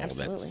drive and all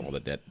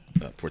that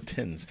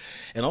portends.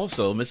 And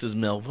also, Mrs.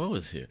 Melvo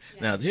is here.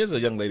 Yes. Now, here's a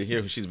young lady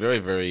here who she's very,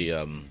 very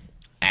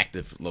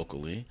active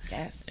locally.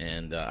 Yes.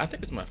 And I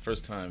think it's my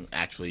first time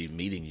actually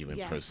meeting you in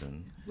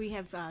person. We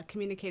have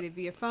communicated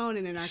via phone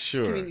and in our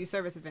community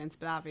service events,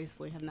 but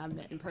obviously have not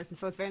met in person.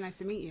 So it's very nice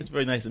to meet you. It's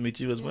very nice to meet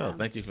you as well.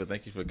 Thank you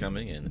for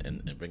coming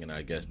and bringing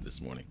our guest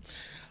this morning.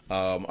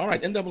 All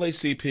right,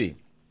 NAACP.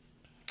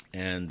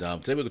 And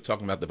today we're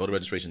talking about the voter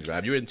registration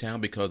drive. You're in town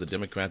because the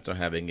Democrats are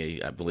having a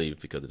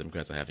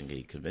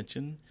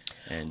convention,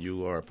 and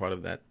you are a part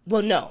of that?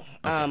 Well, no.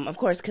 Okay. Of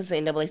course, because the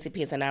NAACP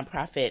is a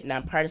nonprofit,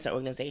 nonpartisan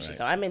organization. Right.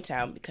 So I'm in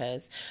town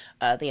because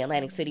the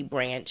Atlantic City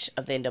branch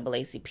of the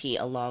NAACP,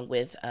 along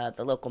with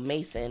the local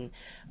Mason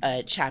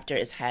chapter,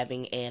 is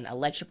having an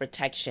election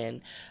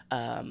protection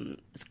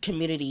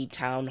community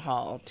town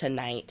hall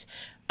tonight.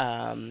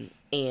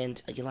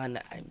 And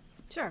Yolanda,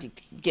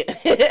 get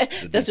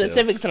the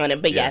specifics on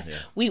it, but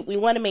we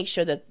want to make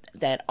sure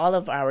that all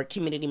of our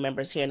community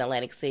members here in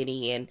Atlantic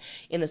City and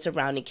in the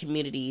surrounding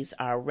communities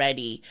are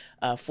ready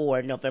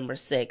for November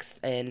 6th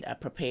and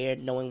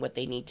prepared, knowing what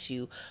they need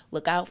to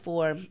look out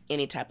for,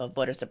 any type of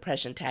voter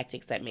suppression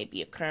tactics that may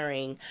be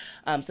occurring,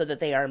 so that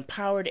they are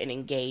empowered and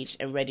engaged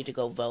and ready to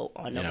go vote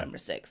on November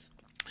 6th.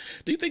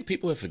 Do you think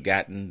people have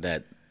forgotten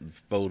that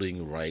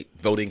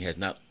voting has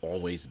not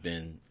always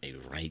been a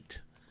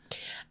right?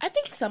 I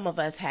think some of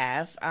us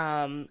have.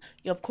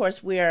 Of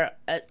course, we're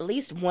at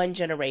least one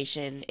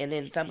generation, and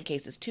in some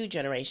cases 2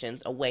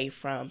 generations away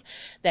from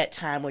that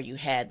time where you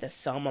had the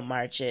Selma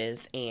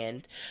marches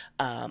and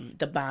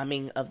the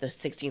bombing of the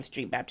 16th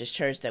Street Baptist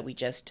Church that we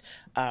just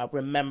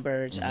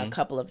remembered a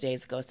couple of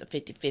days ago. It's the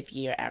 55th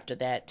year after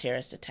that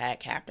terrorist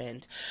attack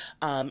happened.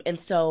 And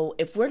so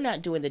if we're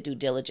not doing the due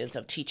diligence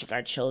of teaching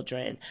our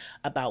children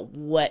about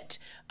what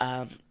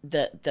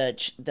the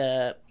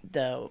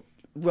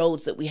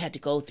roads that we had to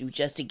go through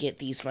just to get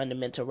these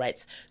fundamental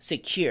rights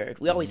secured.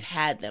 We always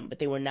had them, but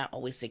they were not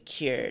always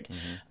secured.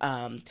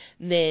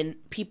 Then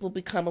people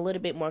become a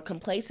little bit more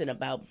complacent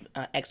about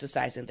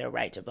exercising their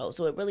right to vote.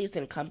 So it really is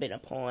incumbent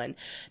upon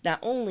not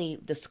only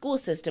the school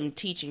system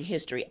teaching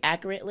history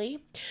accurately,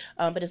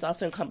 but it's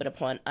also incumbent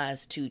upon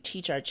us to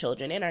teach our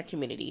children in our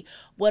community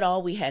what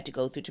all we had to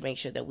go through to make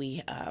sure that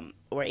we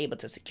were able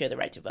to secure the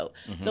right to vote.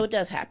 So it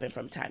does happen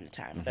from time to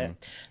time.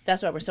 But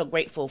that's why we're so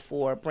grateful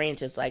for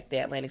branches like the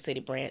Atlantic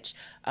City branch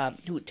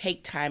who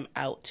take time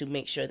out to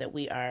make sure that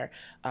we are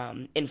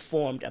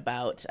informed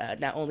about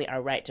not only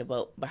our right to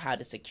vote, but how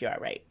to secure our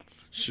right.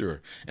 Sure.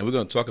 And we're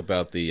going to talk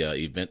about the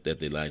event that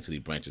the Atlantic City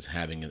branch is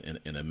having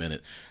in a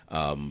minute.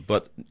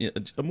 But a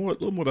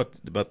little more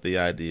about the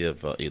idea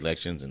of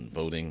elections and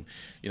voting.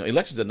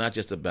 Elections are not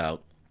just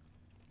about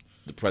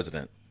the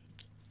president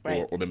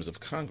or members of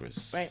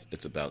Congress. Right.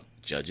 It's about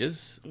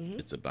judges.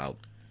 It's about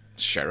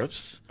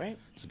sheriffs. Right.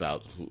 It's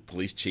about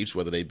police chiefs,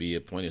 whether they be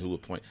appointed, who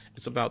appoint.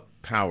 It's about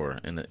power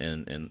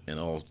in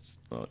all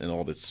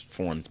its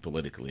forms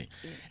politically.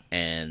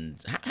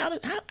 And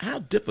how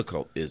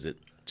difficult is it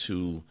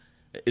to?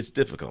 It's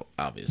difficult,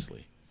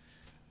 obviously.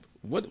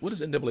 What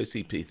does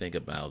NAACP think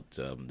about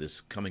this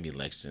coming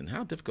election?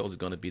 How difficult is it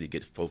going to be to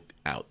get folk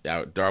out?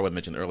 Darwin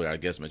mentioned earlier, our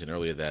guest mentioned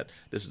earlier, that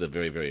this is a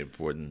very, very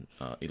important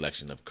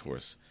election, of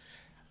course.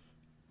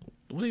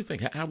 What do you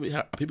think? How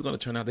are people going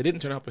to turn out? They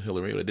didn't turn out for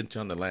Hillary, or they didn't turn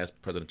out in the last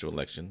presidential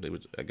election. They were,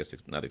 I guess,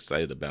 not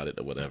excited about it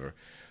or whatever.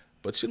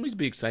 But shouldn't we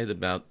be excited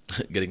about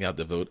getting out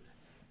to vote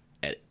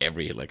at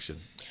every election?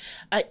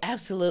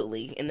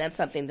 Absolutely. And that's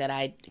something that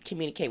I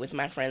communicate with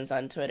my friends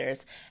on Twitter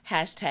is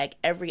hashtag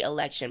every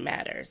election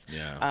matters.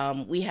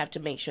 Yeah. We have to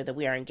make sure that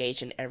we are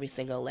engaged in every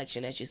single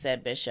election, as you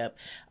said, Bishop,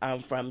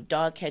 from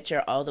dog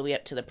catcher all the way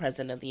up to the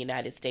President of the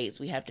United States.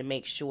 We have to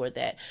make sure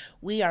that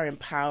we are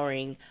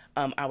empowering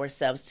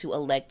ourselves to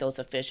elect those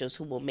officials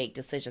who will make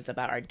decisions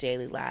about our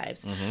daily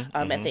lives.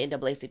 At the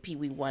NAACP,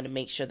 we want to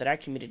make sure that our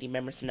community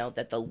members know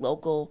that the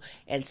local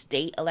and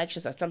state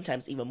elections are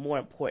sometimes even more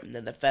important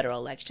than the federal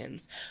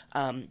elections.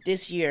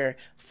 This year,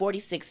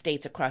 46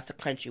 states across the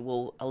country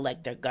will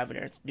elect their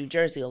governors. New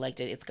Jersey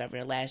elected its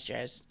governor last year,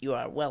 as you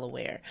are well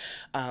aware.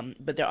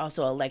 But they're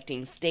also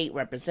electing state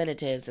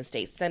representatives and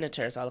state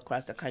senators all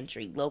across the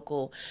country,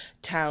 local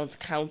towns,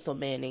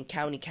 councilmen, and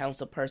county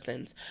council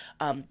persons.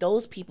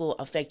 Those people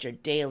affect your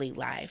daily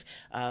life.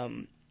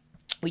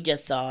 We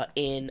just saw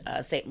in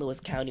St. Louis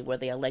County where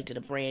they elected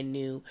a brand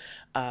new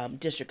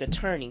district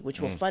attorney, which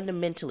will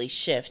fundamentally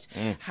shift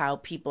how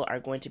people are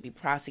going to be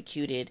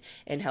prosecuted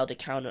and held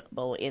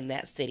accountable in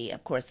that city.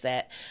 Of course,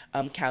 that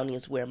county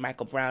is where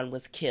Michael Brown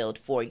was killed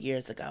 4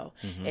 years ago.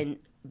 And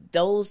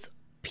those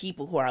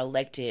people who are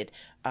elected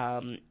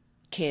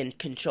can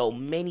control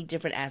many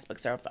different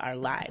aspects of our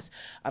lives.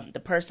 The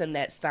person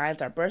that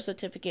signs our birth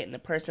certificate and the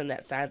person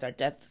that signs our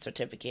death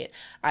certificate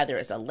either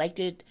is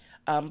elected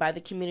by the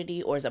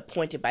community or is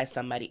appointed by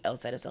somebody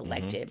else that is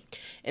elected.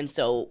 And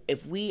so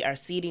if we are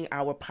ceding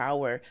our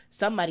power,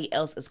 somebody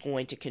else is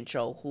going to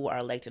control who our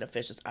elected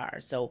officials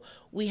are. So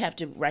we have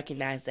to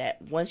recognize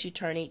that once you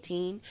turn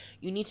 18,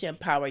 you need to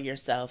empower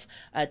yourself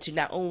to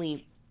not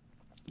only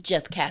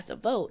just cast a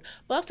vote,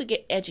 but also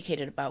get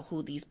educated about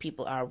who these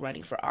people are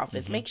running for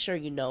office. Make sure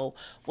you know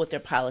what their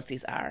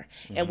policies are.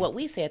 And what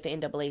we say at the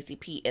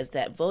NAACP is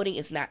that voting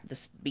is not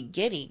the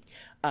beginning,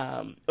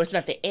 or it's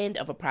not the end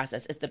of a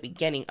process, it's the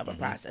beginning of a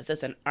process.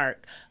 It's an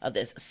arc of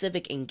this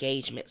civic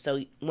engagement.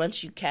 So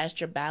once you cast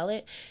your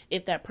ballot,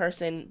 if that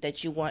person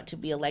that you want to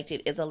be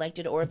elected is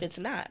elected, or if it's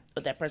not,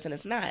 or that person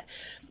is not,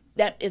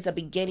 that is a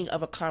beginning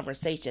of a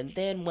conversation.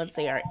 Then once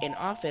they are in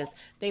office,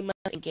 they must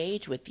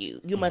engage with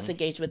you. You must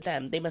engage with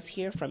them. They must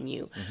hear from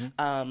you.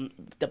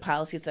 The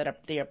policies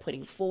that they are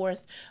putting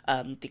forth,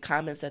 the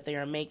comments that they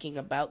are making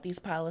about these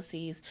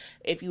policies.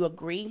 If you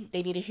agree,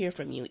 they need to hear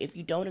from you. If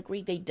you don't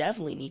agree, they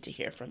definitely need to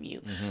hear from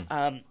you.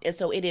 And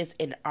so it is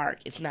an arc.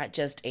 It's not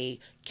just a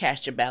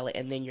cast your ballot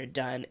and then you're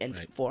done and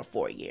for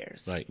 4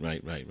 years. Right.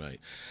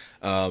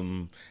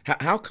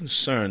 How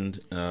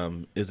concerned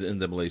is the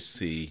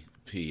NAACP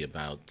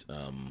about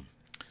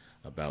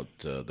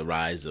the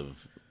rise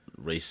of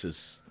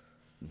racist,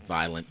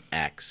 violent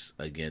acts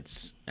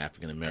against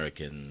African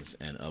Americans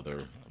and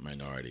other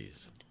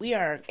minorities? We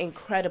are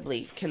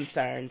incredibly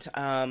concerned,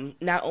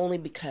 not only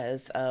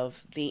because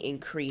of the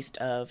increase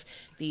of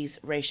these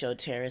racial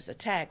terrorist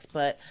attacks,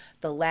 but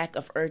the lack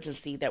of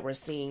urgency that we're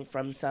seeing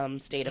from some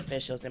state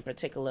officials, and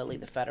particularly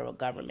the federal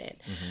government.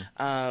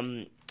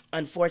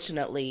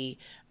 Unfortunately,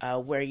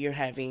 where you're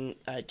having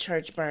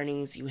church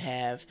burnings, you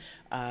have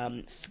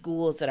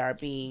schools that are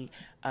being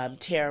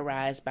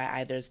terrorized by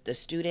either the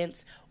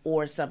students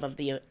or some of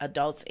the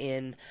adults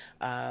in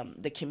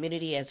the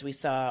community, as we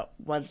saw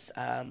once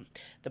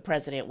the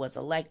president was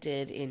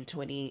elected in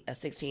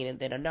 2016 and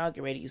then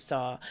inaugurated. You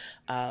saw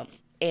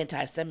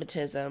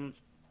anti-Semitism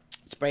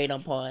sprayed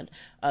upon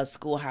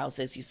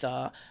schoolhouses. You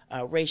saw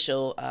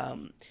racial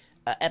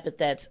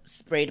epithets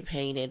sprayed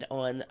painted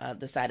on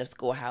the side of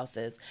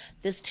schoolhouses.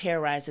 This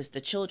terrorizes the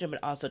children,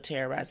 but also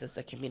terrorizes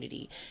the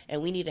community.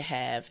 And we need to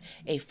have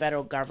a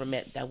federal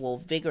government that will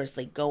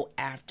vigorously go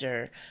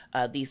after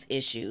these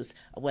issues,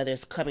 whether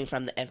it's coming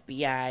from the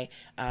FBI,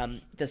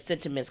 the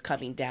sentiments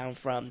coming down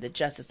from the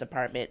Justice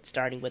Department,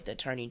 starting with the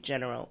Attorney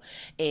General.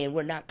 And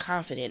we're not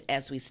confident,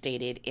 as we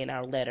stated in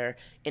our letter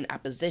in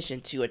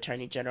opposition to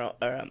Attorney General,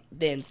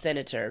 then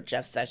Senator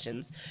Jeff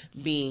Sessions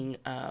being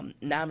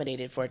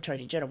nominated for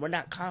Attorney General. We're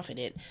not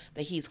confident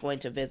that he's going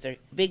to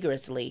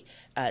vigorously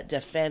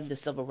defend the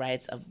civil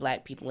rights of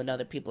black people and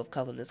other people of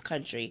color in this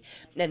country.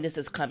 And this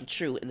has come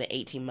true in the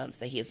 18 months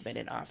that he has been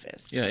in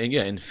office.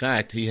 In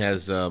fact, he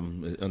has,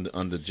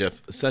 under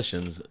Jeff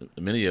Sessions,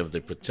 many of the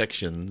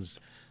protections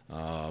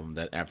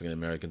that African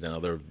Americans and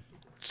other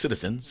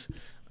citizens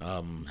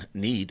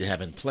need to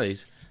have in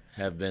place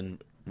have been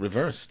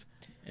reversed.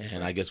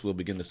 And I guess we'll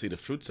begin to see the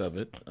fruits of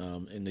it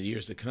in the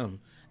years to come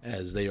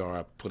as they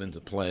are put into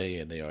play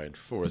and they are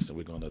enforced. And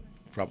we're going to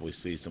probably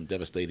see some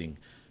devastating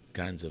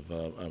kinds of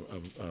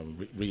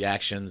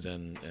reactions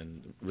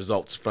and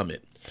results from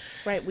it.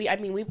 Right.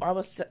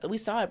 We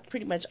saw it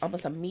pretty much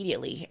almost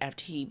immediately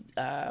after he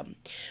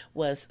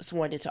was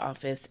sworn into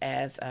office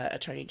as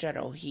Attorney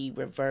General. He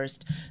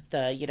reversed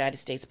the United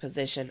States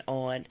position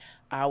on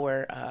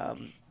our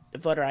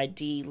voter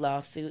ID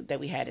lawsuit that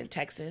we had in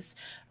Texas.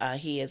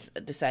 He has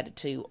decided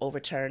to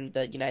overturn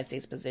the United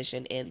States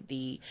position in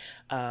the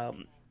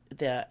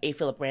A.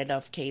 Philip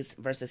Randolph case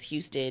versus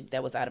Houston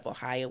that was out of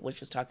Ohio, which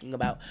was talking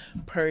about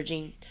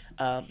purging.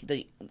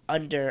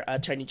 Under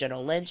Attorney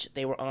General Lynch,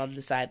 they were on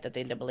the side that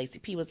the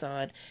NAACP was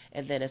on,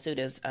 and then as soon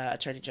as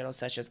Attorney General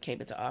Sessions came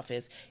into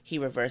office, he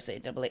reversed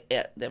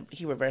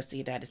the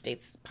United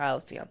States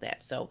policy on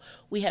that. So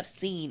we have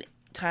seen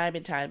time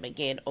and time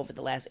again over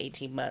the last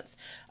 18 months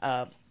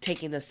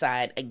taking the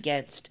side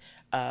against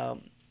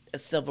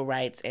civil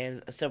rights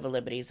and civil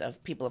liberties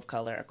of people of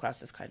color across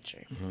this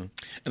country. Mm-hmm.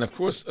 And of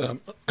course, the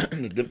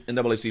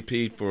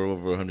NAACP for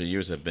over 100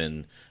 years have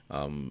been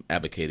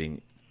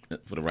advocating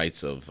for the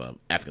rights of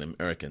African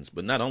Americans,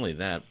 but not only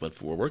that, but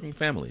for working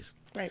families,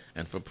 right,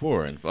 and for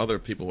poor and for other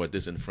people who are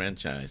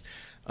disenfranchised.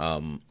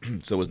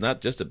 So it's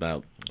not just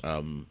about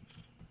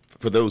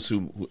for those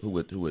who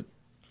would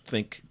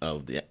think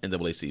of the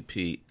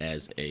NAACP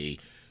as a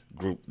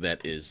group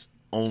that is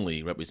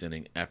only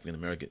representing African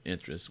American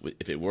interests.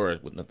 If it were,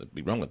 it would nothing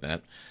be wrong with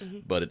that, mm-hmm.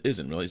 but it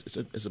isn't really.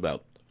 It's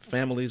about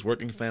families,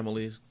 working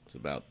families. It's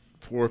about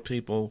poor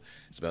people.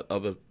 It's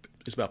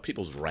about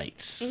people's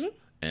rights, mm-hmm.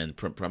 and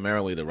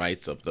primarily the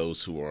rights of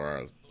those who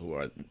are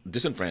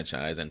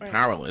disenfranchised and right.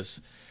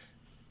 powerless,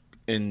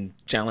 in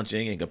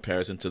challenging in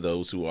comparison to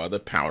those who are the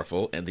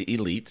powerful and the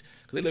elite,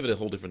 because they live in a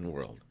whole different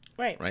world.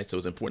 Right. So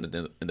it's important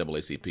that the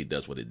NAACP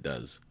does what it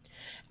does.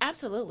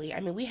 Absolutely. I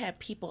mean, we have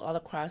people all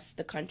across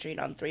the country and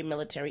on 3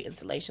 military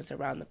installations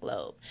around the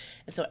globe.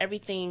 And so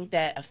everything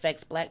that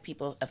affects Black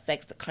people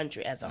affects the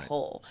country as a right.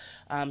 whole.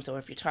 So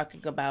if you're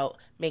talking about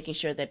making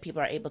sure that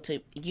people are able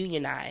to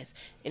unionize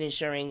and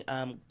ensuring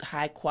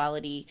high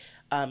quality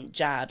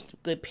jobs,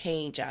 good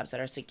paying jobs that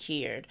are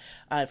secured.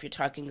 If you're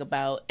talking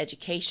about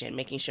education,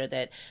 making sure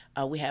that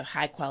we have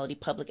high quality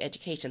public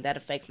education, that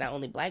affects not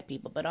only Black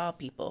people, but all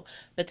people,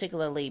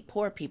 particularly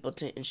poor people,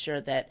 to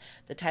ensure that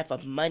the type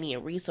of money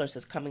and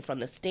resources coming from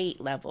the state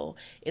level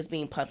is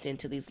being pumped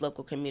into these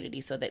local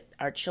communities so that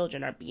our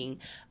children are being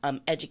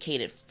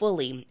educated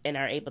fully and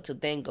are able to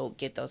then go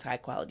get those high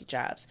quality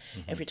jobs.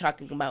 Mm-hmm. If you're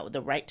talking about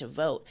the right to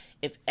vote,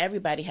 if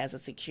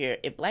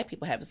Black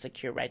people have a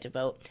secure right to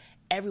vote,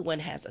 everyone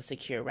has a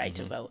secure right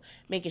mm-hmm. to vote.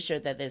 Making sure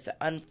that there's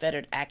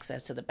unfettered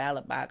access to the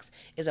ballot box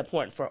is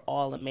important for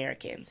all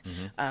Americans.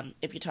 Mm-hmm.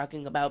 If you're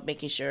talking about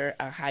making sure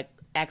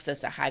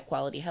access to high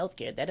quality health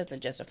care, that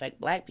doesn't just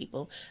affect Black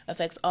people,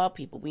 affects all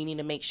people. We need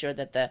to make sure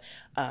that the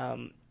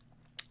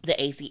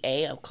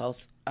ACA, of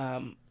course,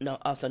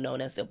 also known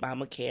as the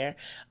Obamacare,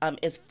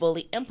 is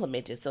fully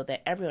implemented so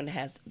that everyone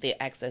has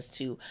the access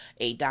to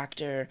a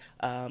doctor,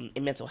 a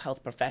mental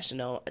health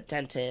professional, a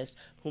dentist,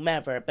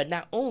 whomever. But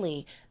not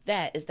only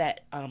that, is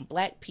that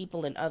Black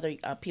people and other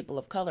people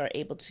of color are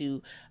able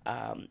to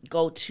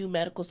go to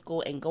medical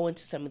school and go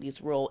into some of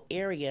these rural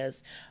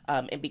areas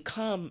and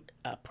become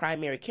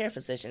primary care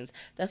physicians.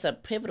 That's a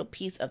pivotal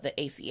piece of the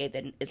ACA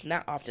that is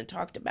not often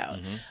talked about.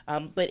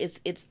 Mm-hmm. But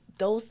it's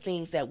those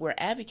things that we're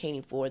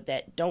advocating for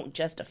that don't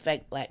just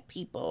affect Black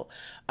people,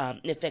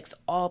 it affects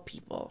all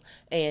people.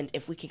 And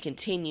if we can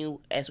continue,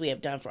 as we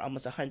have done for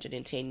almost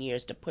 110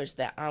 years, to push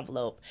that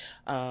envelope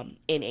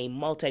in a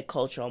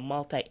multicultural,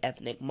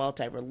 multi-ethnic,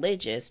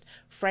 multi-religious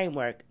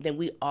framework, then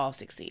we all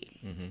succeed.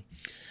 Mm-hmm.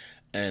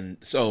 And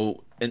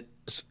so,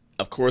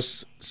 of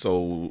course,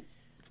 so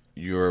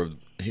you're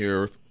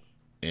here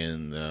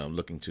and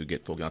looking to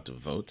get folk out to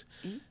vote.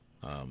 Mm-hmm.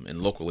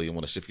 And locally, I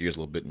want to shift gears a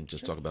little bit and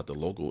just talk about the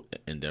local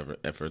endeavor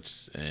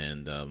efforts.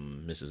 And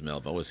Mrs.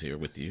 Melvo is here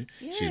with you.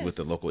 Yes. She's with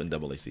the local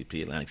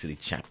NAACP Atlantic City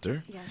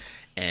chapter. Yes.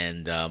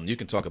 And you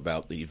can talk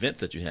about the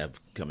events that you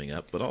have coming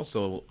up, but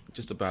also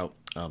just about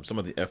some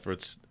of the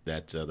efforts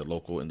that the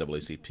local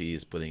NAACP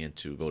is putting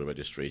into voter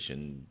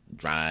registration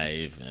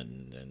drive,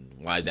 and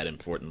why is that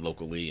important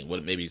locally, and what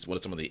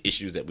are some of the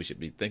issues that we should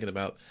be thinking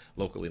about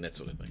locally, and that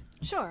sort of thing.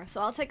 Sure.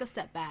 So I'll take a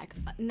step back.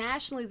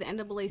 Nationally, the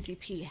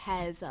NAACP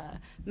has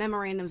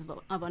memorandums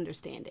of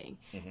understanding,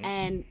 mm-hmm.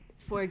 and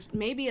for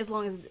maybe as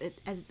long as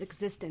its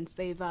existence,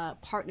 they've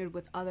partnered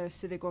with other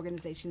civic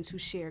organizations who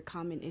share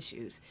common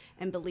issues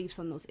and beliefs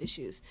on those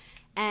issues.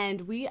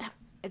 And we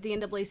at the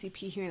NAACP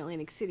here in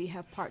Atlantic City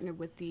have partnered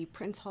with the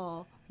Prince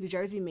Hall, New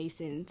Jersey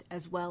Masons,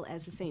 as well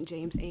as the St.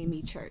 James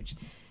AME Church.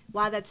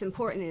 Why that's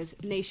important is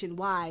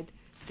nationwide,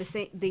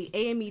 the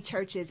AME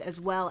churches as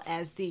well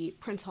as the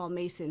Prince Hall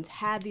Masons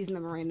have these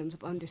memorandums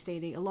of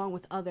understanding, along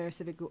with other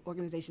civic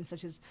organizations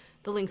such as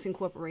the Links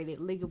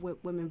Incorporated, League of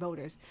Women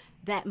Voters,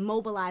 that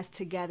mobilize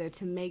together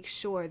to make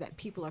sure that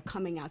people are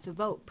coming out to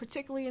vote,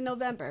 particularly in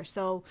November.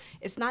 So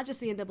it's not just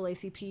the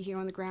NAACP here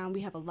on the ground.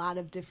 We have a lot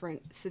of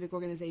different civic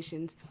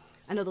organizations.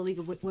 I know the League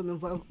of Women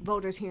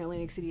Voters here in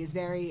Atlantic City is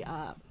very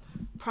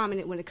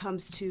prominent when it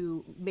comes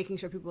to making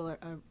sure people are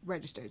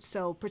registered.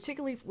 So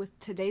particularly with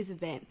today's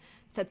event,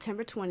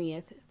 September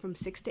 20th from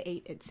 6 to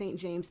 8 at St.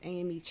 James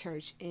AME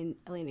Church in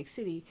Atlantic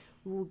City,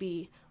 we will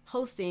be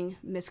hosting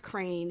Ms.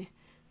 Crane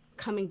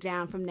coming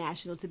down from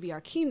National to be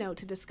our keynote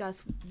to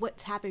discuss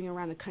what's happening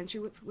around the country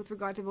with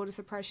regard to voter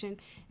suppression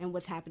and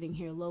what's happening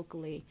here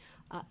locally.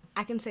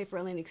 I can say for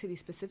Atlantic City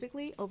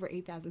specifically, over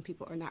 8,000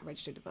 people are not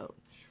registered to vote.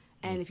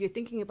 And if you're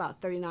thinking about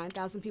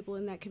 39,000 people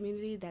in that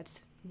community,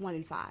 that's 1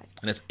 in 5.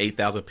 And that's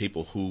 8,000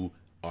 people who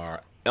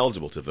are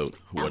eligible to vote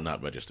who are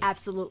not registered.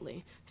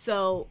 Absolutely.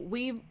 So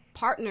we've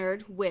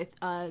partnered with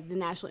the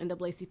National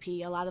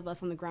NAACP. A lot of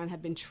us on the ground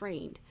have been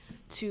trained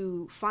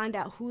to find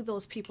out who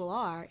those people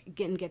are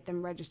and get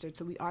them registered.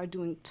 So we are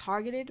doing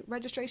targeted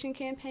registration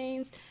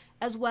campaigns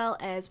as well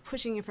as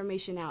pushing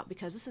information out,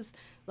 because this is,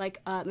 like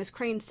Ms.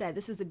 Crane said,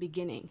 this is the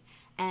beginning.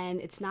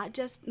 And it's not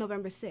just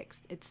November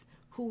 6th. It's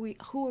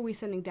who are we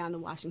sending down to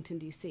Washington,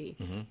 D.C.?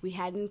 Mm-hmm. We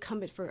had an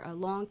incumbent for a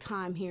long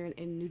time here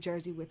in New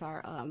Jersey with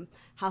our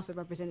House of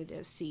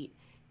Representatives seat.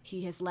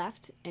 He has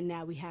left, and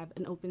now we have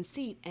an open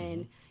seat.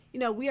 And, you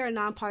know, we are a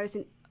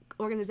nonpartisan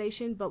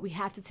organization, but we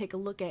have to take a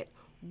look at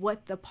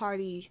what the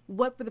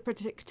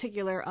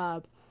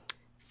particular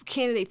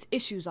candidates'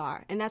 issues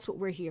are. And that's what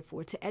we're here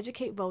for, to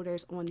educate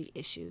voters on the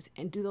issues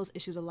and do those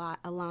issues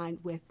aligned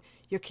with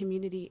your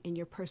community and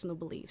your personal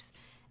beliefs.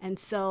 And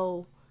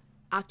so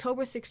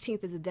October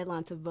 16th is the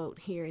deadline to vote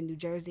here in New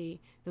Jersey.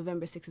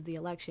 November 6th is the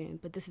election,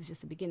 but this is just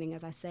the beginning,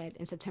 as I said.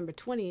 And September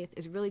 20th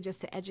is really just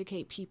to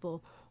educate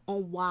people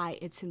on why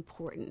it's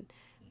important.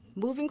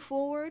 Moving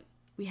forward,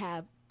 we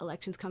have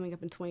elections coming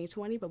up in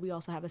 2020, but we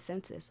also have a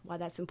census. Why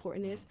that's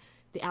important is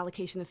the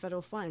allocation of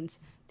federal funds,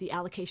 the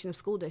allocation of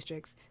school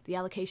districts, the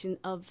allocation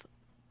of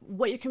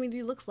what your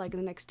community looks like in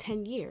the next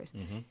 10 years.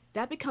 Mm-hmm.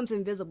 That becomes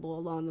invisible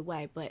along the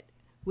way, but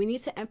we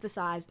need to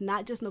emphasize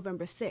not just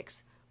November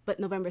 6th, but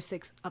November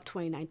 6th of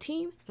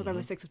 2019,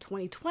 November 6th of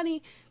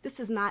 2020, this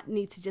does not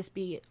need to just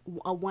be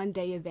a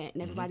one-day event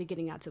and everybody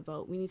getting out to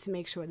vote. We need to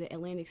make sure that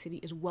Atlantic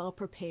City is well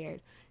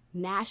prepared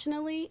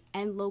nationally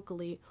and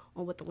locally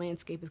on what the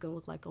landscape is going to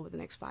look like over the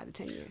next 5 to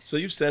 10 years. So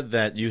you said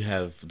that you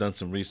have done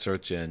some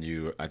research and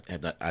you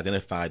have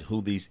identified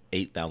who these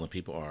 8,000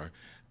 people are.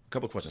 A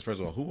couple of questions.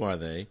 First of all, who are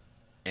they,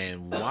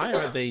 and why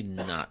are they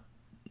not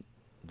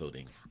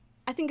voting?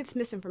 I think it's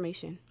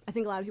misinformation. I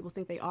think a lot of people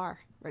think they are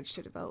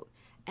registered to vote.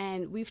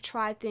 And we've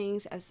tried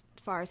things as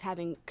far as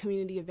having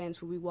community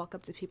events where we walk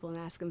up to people and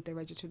ask them if they're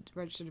registered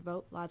to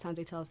vote. A lot of times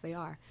they tell us they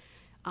are.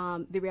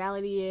 The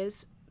reality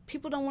is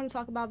people don't want to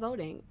talk about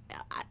voting.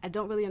 I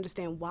don't really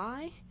understand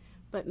why,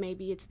 but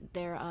maybe it's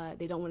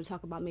they don't want to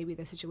talk about maybe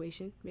their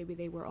situation. Maybe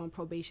they were on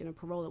probation or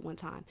parole at one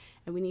time.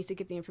 And we need to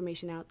get the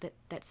information out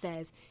that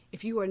says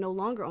if you are no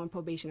longer on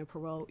probation or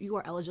parole, you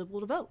are eligible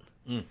to vote.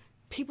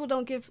 People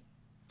don't give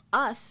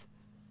us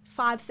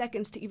 5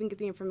 seconds to even get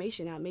the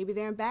information out. Maybe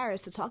they're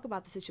embarrassed to talk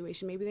about the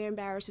situation. Maybe they're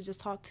embarrassed to just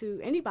talk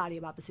to anybody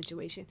about the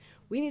situation.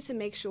 We need to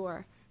make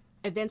sure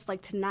events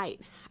like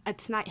tonight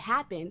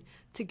happen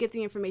to get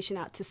the information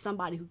out to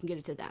somebody who can get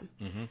it to them.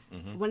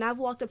 When I've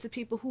walked up to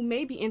people who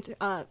may be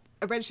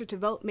registered to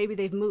vote, maybe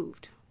they've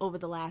moved over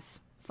the last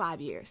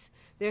 5 years.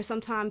 There are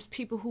sometimes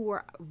people who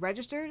are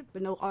registered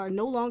but are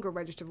no longer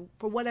registered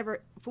for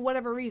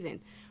whatever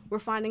reason. We're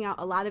finding out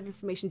a lot of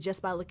information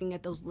just by looking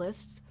at those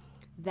lists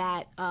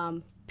that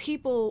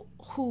people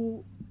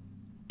who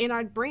in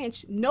our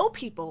branch know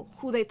people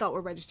who they thought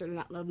were registered and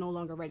are no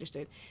longer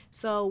registered.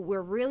 So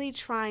we're really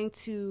trying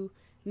to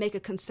make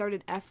a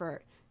concerted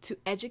effort to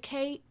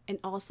educate and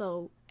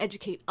also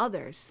educate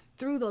others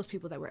through those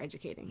people that we're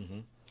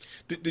educating.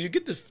 Do you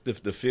get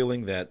the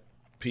feeling that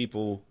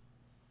people,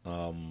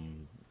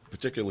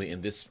 particularly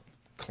in this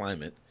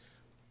climate,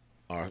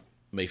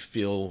 may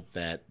feel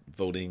that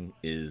voting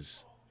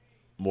is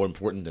more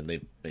important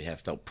than they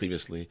have felt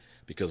previously?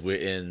 Because we're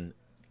in,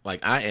 like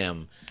I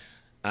am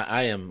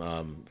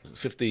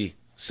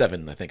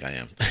 57, I think I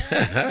am.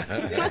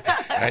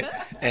 Right?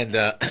 And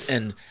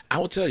I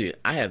will tell you,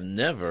 I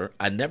never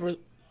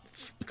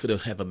could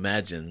have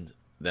imagined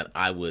that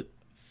I would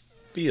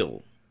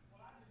feel,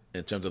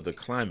 in terms of the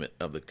climate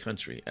of the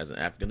country as an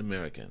African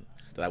American,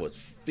 that I would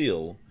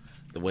feel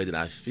the way that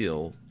I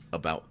feel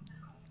about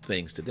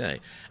things today.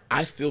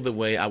 I feel the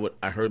way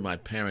I heard my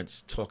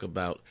parents talk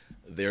about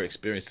their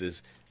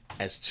experiences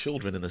as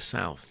children in the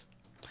South.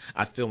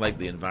 I feel like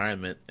the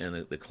environment and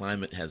the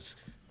climate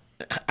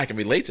I can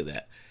relate to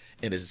that,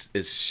 and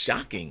it's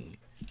shocking.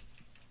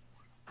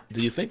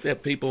 Do you think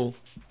that people,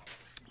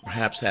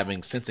 perhaps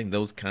sensing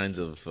those kinds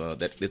of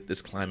that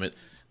this climate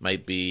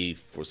might be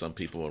for some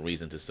people a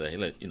reason to say, hey,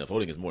 look,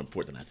 voting is more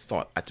important than I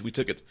thought. We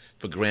took it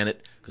for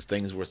granted because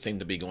things seemed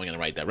to be going in the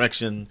right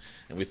direction,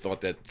 and we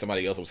thought that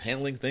somebody else was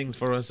handling things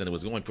for us, and it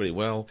was going pretty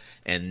well.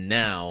 And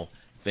now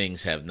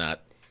things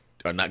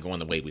are not going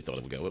the way we thought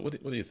it would go.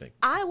 What do you think?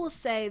 I will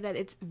say that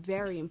it's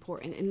very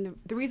important, and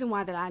the reason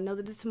why that I know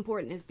that it's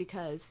important is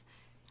because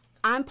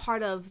I'm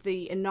part of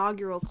the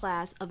inaugural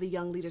class of the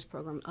Young Leaders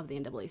Program of the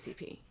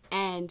NAACP,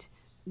 and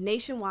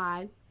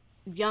nationwide,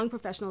 young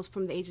professionals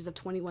from the ages of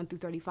 21 through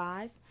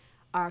 35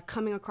 are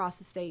coming across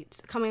the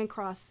states, coming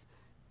across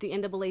the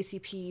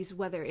NAACPs,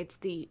 whether it's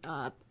the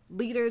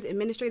leaders,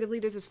 administrative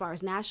leaders as far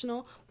as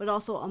national, but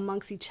also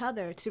amongst each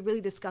other to really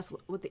discuss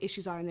what the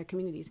issues are in their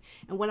communities.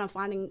 And what I'm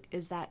finding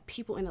is that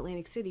people in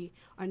Atlantic City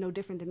are no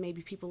different than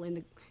maybe people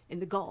in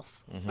the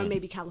Gulf or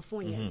maybe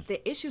California.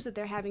 The issues that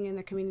they're having in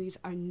their communities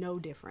are no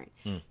different.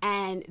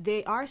 And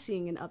they are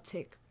seeing an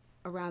uptick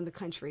around the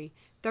country.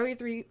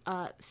 33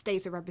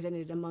 states are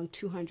represented among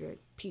 200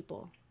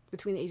 people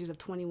between the ages of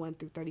 21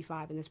 through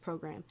 35 in this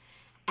program.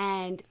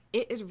 And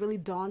it is really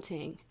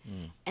daunting.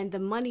 And the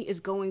money is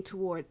going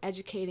toward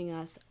educating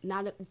us,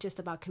 not just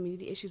about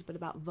community issues, but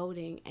about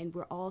voting. And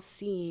we're all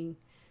seeing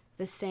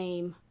the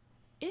same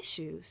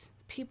issues.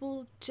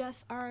 People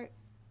just are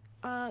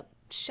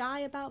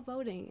shy about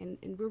voting,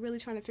 and we're really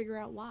trying to figure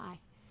out why.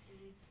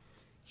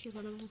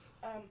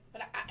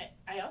 But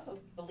I also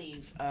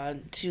believe,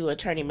 to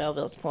Attorney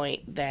Melville's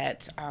point,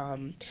 that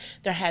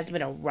there has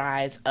been a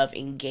rise of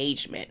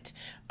engagement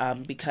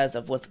because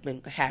of what's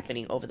been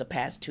happening over the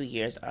past 2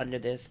 years under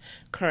this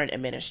current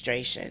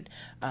administration.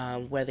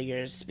 Whether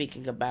you're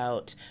speaking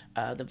about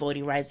the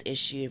voting rights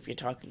issue, if you're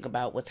talking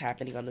about what's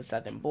happening on the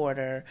southern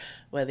border,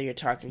 whether you're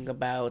talking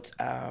about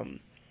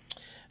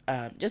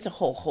just a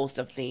whole host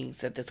of things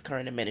that this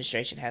current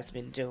administration has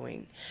been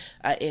doing.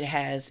 It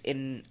has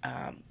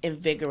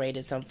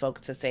invigorated some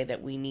folks to say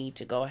that we need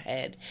to go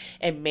ahead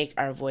and make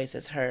our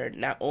voices heard,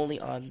 not only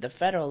on the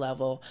federal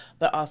level,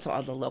 but also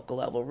on the local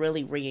level,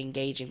 really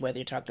re-engaging, whether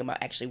you're talking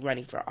about actually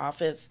running for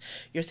office.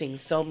 You're seeing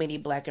so many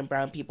Black and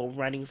brown people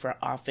running for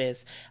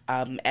office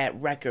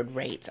at record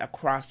rates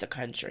across the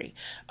country.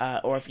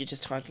 Or if you're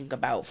just talking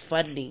about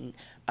funding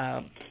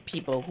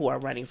people who are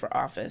running for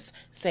office,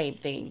 same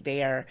thing.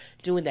 They are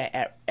doing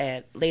that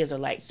at laser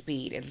light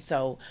speed. And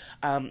so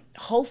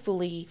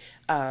hopefully,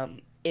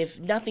 if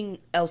nothing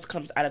else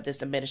comes out of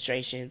this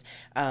administration,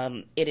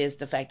 it is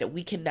the fact that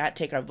we cannot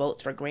take our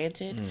votes for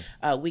granted.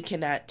 We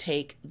cannot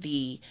take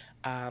the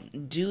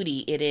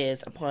duty it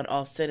is upon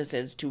all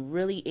citizens to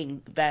really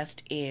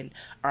invest in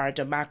our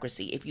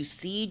democracy. If you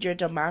cede your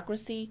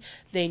democracy,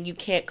 then you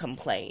can't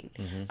complain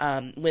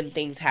when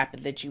things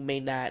happen that you may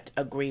not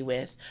agree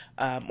with,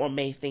 or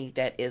may think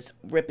that is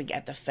ripping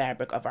at the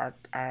fabric of our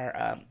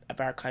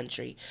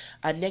country.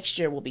 Next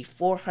year will be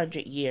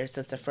 400 years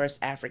since the first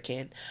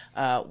African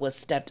was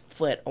stepped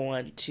foot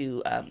on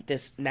to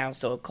this now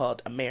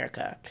so-called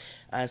America.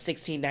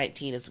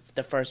 1619 is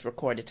the first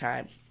recorded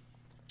time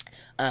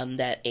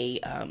that a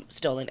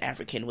stolen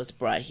African was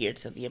brought here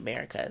to the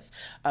Americas.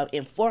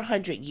 In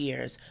 400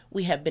 years,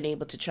 we have been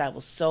able to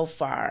travel so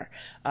far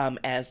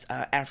as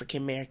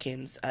African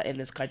Americans in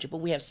this country, but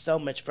we have so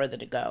much further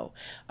to go.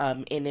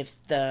 And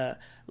if the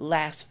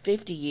last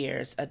 50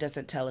 years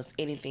doesn't tell us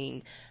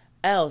anything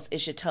else, it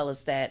should tell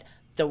us that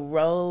the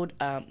road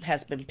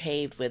has been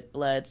paved with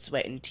blood,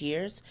 sweat, and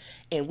tears,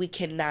 and we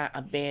cannot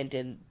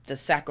abandon the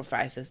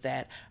sacrifices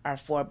that our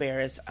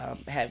forebears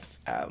have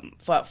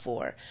fought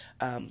for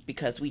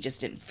because we just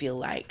didn't feel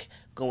like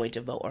going to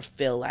vote or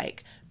feel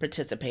like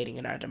participating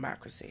in our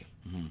democracy.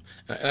 And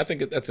I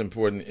think that's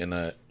important,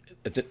 and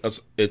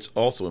it's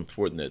also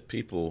important that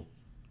people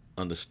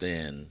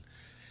understand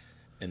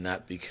and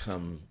not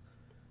become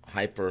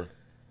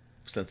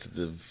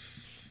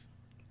hypersensitive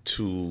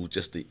to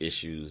just the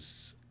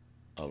issues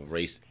of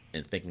race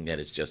and thinking that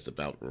it's just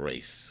about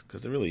race,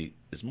 because it really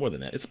is more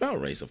than that. It's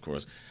about race, of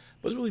course,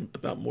 but it's really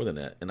about more than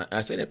that. And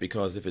I say that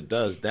because if it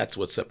does, that's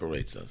what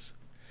separates us.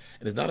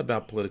 And it's not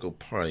about political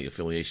party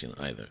affiliation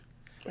either.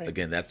 Right.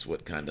 Again, that's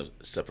what kind of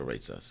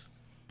separates us.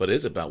 But it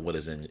is about what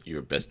is in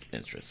your best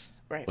interest.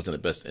 Right. What's in the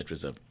best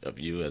interest of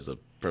you as a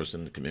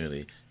person, the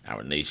community,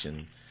 our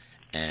nation,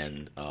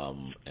 and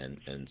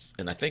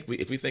I think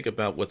if we think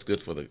about what's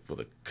good for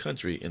the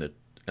country in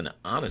an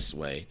honest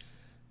way,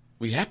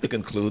 we have to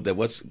conclude that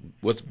what's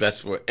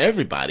best for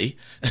everybody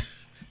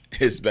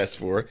is best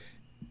for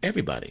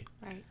everybody.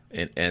 Right.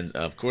 And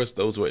of course,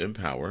 those who are in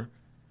power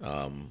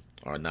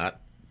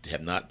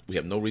we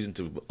have no reason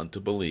to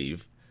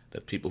believe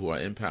that people who are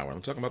in power,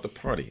 I'm talking about the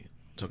party,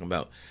 I'm talking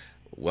about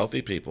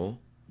wealthy people,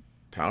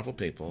 powerful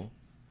people,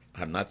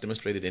 have not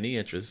demonstrated any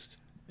interest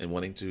in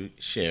wanting to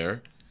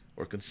share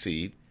or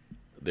concede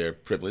their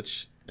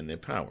privilege and their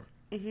power.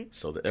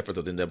 So the efforts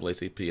of the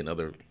NAACP and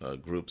other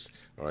groups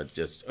are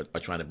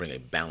trying to bring a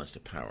balance to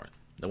power.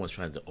 No one's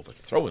trying to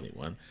overthrow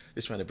anyone.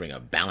 They're trying to bring a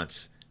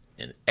balance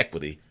and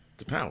equity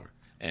to power.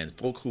 And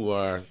folk who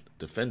are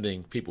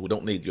defending people who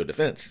don't need your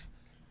defense,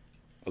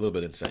 a little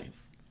bit insane.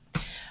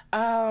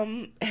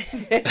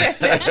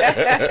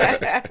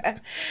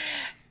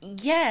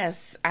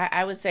 Yes,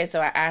 I would say so.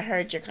 I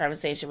heard your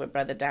conversation with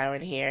Brother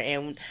Darwin here,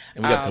 and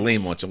we got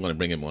Kaleem on, so I'm going to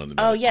bring him on in a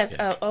minute. Oh yes,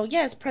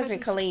 yes,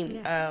 President Kaleem.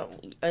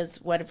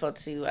 It's wonderful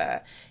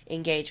to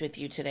engage with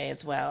you today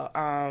as well.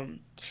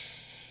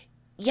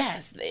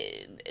 Yes,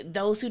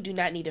 those who do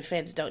not need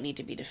defense don't need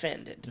to be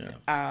defended,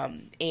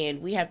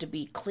 and we have to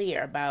be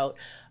clear about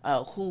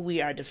who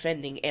we are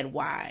defending and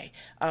why.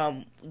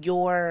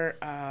 Your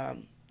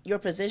your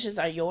positions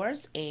are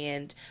yours,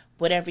 and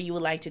whatever you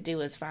would like to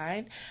do is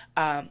fine.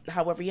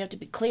 However, you have to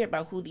be clear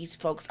about who these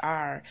folks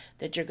are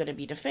that you're going to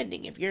be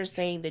defending. If you're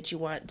saying that you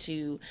want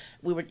to,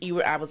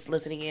 I was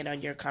listening in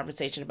on your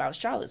conversation about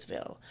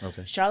Charlottesville.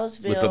 Okay.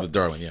 Charlottesville. With Brother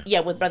Darwin, yeah.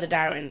 Yeah, with Brother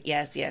Darwin.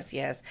 Yes.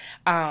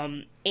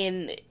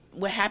 And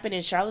what happened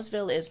in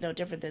Charlottesville is no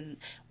different than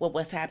what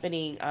was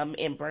happening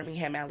in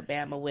Birmingham,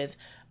 Alabama, with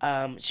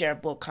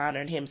Sheriff Bull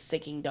Connor and him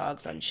sicking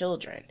dogs on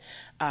children.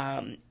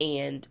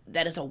 And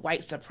that is a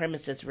white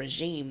supremacist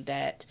regime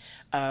that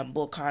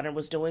Bull Connor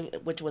was doing,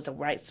 which was a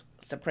white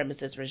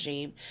supremacist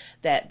regime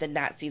that the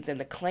Nazis and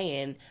the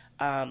Klan,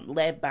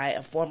 led by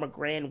a former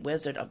Grand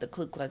Wizard of the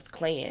Ku Klux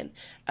Klan,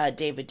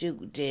 David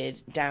Duke,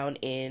 did down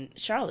in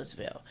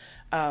Charlottesville.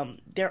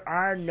 There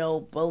are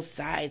no both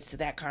sides to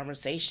that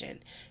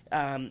conversation.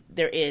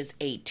 There is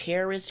a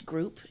terrorist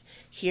group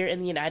here in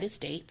the United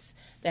States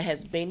that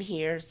has been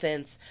here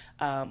since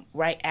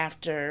right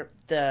after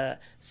the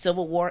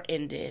Civil War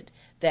ended,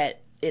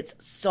 that its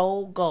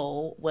sole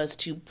goal was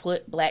to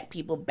put black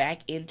people back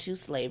into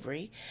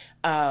slavery,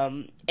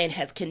 and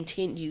has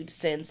continued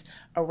since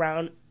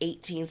around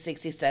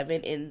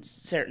 1867 in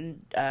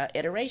certain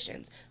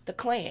iterations. The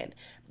Klan,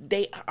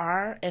 they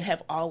are and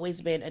have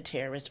always been a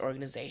terrorist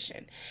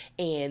organization,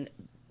 and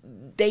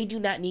they do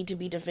not need to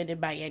be defended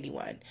by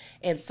anyone.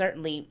 And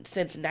certainly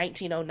since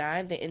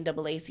 1909, the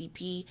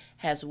NAACP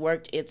has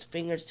worked its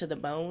fingers to the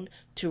bone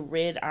to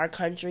rid our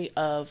country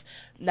of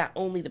not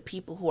only the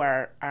people who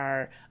are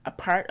a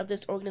part of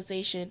this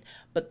organization,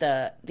 but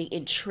the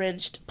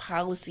entrenched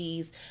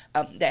policies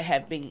that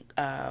have been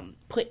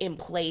put in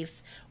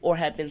place or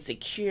have been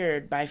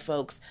secured by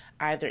folks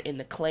either in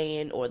the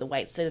Klan or the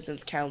White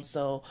Citizens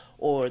Council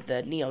or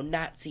the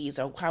neo-Nazis,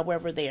 or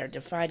however they are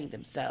defining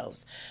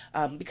themselves.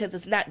 Because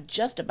it's not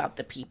just about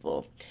the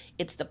people,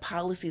 it's the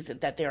policies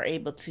that they're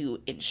able to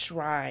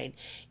enshrine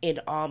in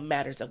all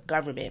matters of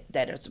government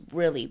that is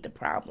really the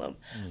problem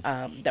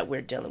that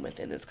we're dealing with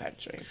in this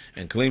country.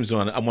 And Kaleem's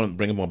on. I want to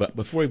bring him on, but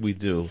before we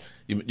do,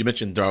 you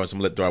mentioned Darwin, so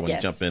I'm going to let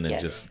Darwin jump in and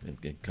just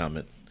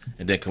comment.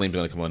 And then Kaleem's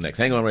going to come on next.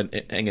 Hang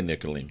in there,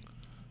 Kaleem.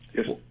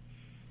 Yes. Well,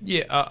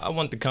 yeah, I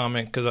want to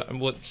comment because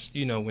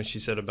when she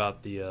said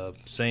about the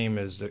same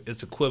as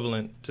it's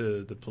equivalent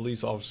to the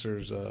police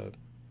officers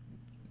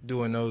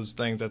doing those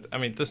things.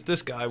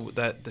 This guy,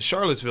 that the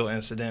Charlottesville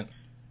incident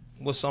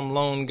was some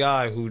lone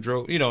guy who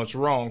drove. It's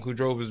wrong who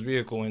drove his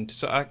vehicle, and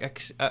so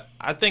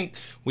I think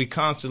we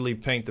constantly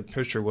paint the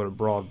picture with a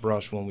broad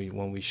brush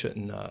when we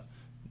shouldn't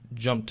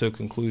jump to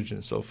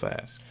conclusions so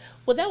fast.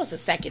 Well, that was the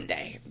second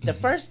day. The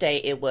first day,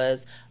 it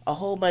was a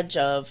whole bunch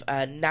of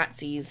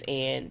Nazis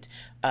and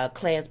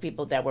Klans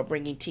people that were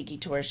bringing tiki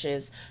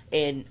torches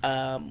and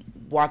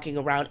walking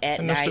around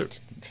at night,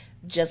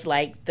 just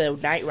like the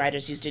night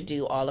riders used to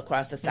do all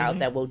across the South,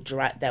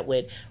 that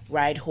would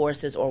ride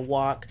horses or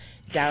walk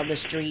down the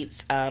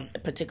streets,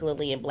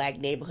 particularly in black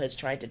neighborhoods,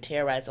 trying to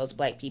terrorize those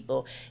black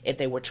people if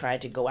they were trying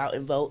to go out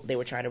and vote. They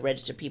were trying to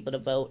register people to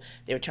vote.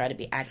 They were trying to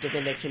be active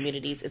in their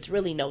communities. It's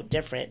really no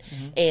different.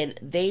 And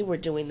they were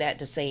doing that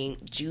to saying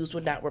Jews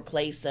would not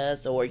replace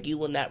us, or you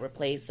will not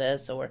replace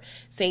us, or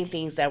saying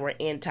things that were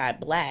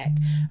anti-black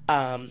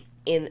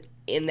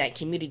in that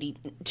community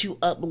to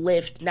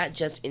uplift, not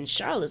just in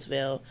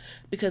Charlottesville,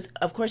 because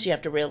of course you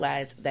have to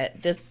realize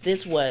that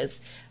this was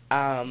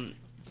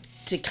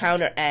to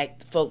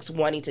counteract folks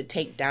wanting to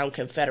take down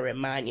Confederate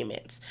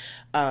monuments.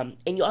 And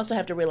you also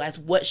have to realize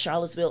what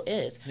Charlottesville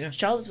is. Yeah.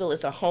 Charlottesville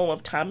is a home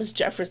of Thomas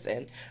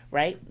Jefferson,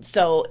 right?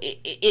 So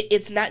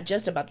it's not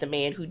just about the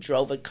man who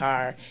drove a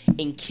car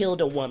and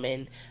killed a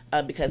woman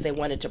because they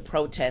wanted to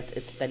protest.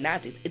 It's the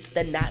Nazis. It's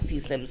the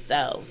Nazis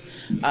themselves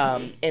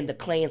and the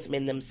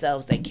Klansmen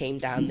themselves that came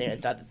down there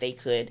and thought that they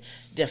could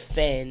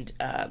defend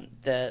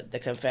the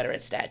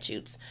Confederate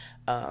statutes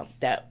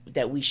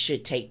that we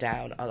should take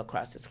down all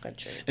across this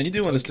country. And you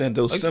do understand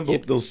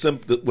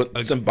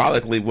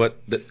symbolically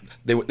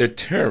they're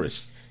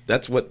terrorists.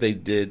 That's what they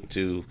did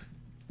to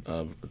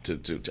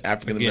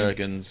African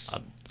Americans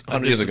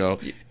 100 years ago.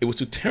 It was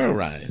to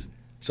terrorize.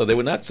 So they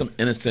were not some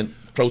innocent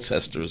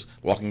protesters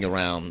walking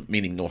around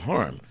meaning no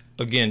harm.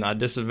 Again, I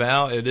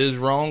disavow. It is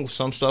wrong.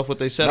 Some stuff what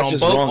they said not on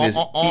just both wrong, is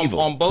evil.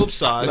 On both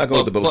sides. I'm not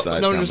going to both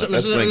sides. No, I'm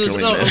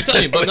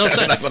telling you. But no,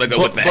 I'm not going to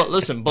go with that. But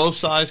listen, both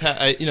sides have.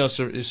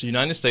 So it's the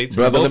United States.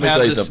 Brother, both let me have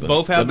tell you this, something.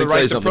 Both have the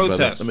right to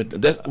protest.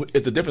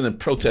 It's the difference in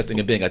protesting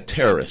and being a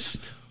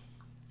terrorist.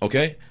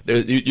 Okay,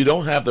 you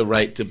don't have the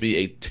right to be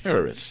a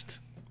terrorist,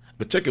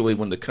 particularly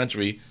when the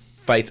country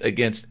fights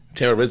against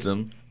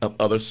terrorism of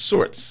other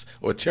sorts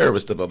or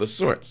terrorists of other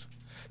sorts.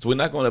 So we're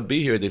not going to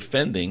be here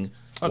defending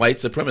white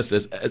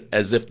supremacists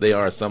as if they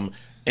are some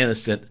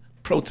innocent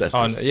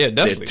protesters. Yeah,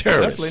 definitely. They're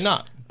terrorists. Definitely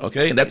not.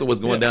 Okay, and that's what was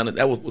going down.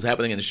 That was what was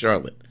happening in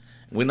Charlotte.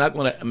 We're not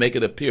going to make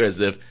it appear as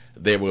if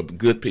there were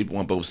good people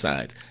on both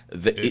sides.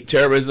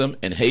 Terrorism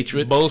and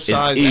hatred. Both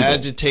sides is evil.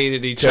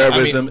 agitated each other.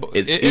 Terrorism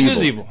is evil. It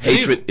is evil.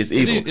 Hatred is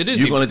evil. It is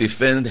You're evil. going to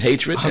defend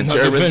hatred I'm and not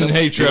terrorism. defending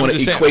hatred. You want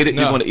to equate it.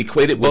 No. You want to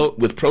equate it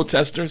with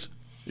protesters.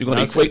 You're going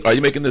to equate? Are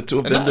you making the two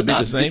of them to be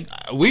the same?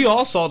 We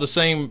all saw the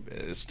same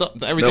stuff.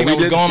 Everything No, that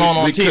was going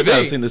on we TV. could not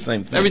have seen the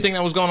same thing. Everything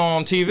that was going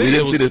on TV.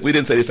 We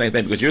didn't say the same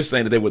thing because you're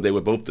saying that they were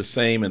both the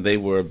same and they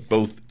were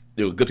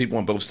good people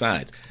on both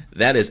sides.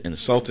 That is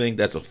insulting.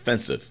 That's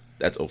offensive.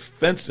 That's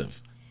offensive.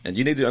 And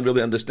you need to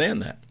really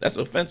understand that. That's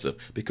offensive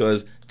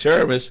because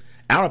terrorists,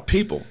 our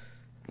people,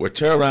 were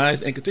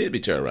terrorized and continue to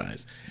be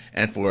terrorized.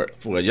 And for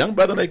a young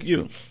brother like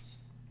you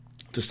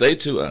to say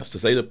to us, to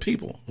say to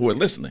people who are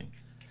listening,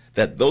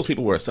 that those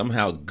people were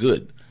somehow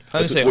good. I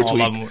didn't say all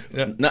of them.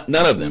 Yeah.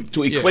 None of them.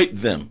 To equate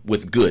them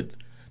with good.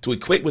 To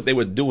equate what they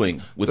were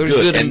doing with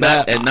good and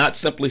not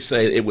simply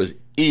say it was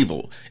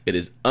evil. It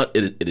is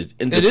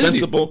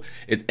indefensible.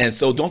 And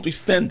so don't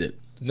defend it.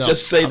 No,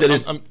 just say that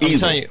it's evil. I'm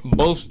telling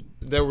you,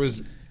 there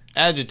was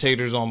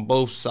agitators on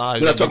both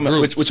sides.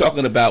 We're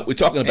talking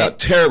about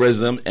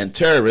terrorism and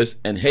terrorists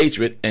and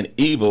hatred and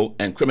evil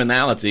and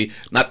criminality,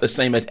 not the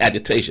same as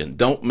agitation.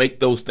 Don't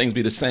make those things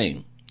be the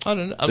same. I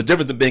don't know. The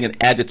difference in being an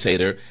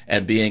agitator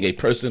and being a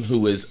person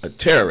who is a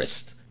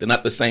terrorist, they're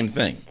not the same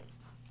thing.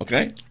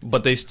 Okay?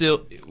 But they're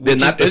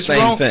not the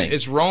same thing.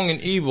 It's wrong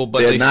and evil,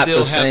 but they're they not still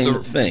the same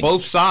have thing.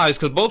 Both sides,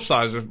 because both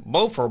sides are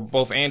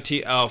both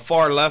anti,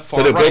 far left,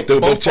 far so right. They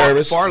were both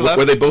terrorists? Far left.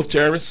 Were they both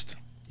terrorists?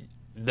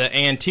 The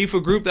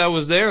Antifa group that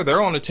was there,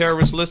 they're on the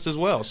terrorist list as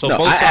well. So no,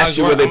 both I sides asked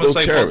you, were they both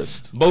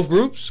terrorists? Both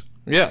groups?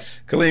 Yes.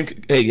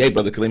 Kaleem, hey,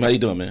 brother Kaleem, how you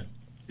doing, man?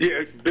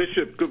 Yeah,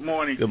 Bishop, good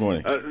morning. Good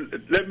morning.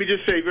 Let me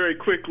just say very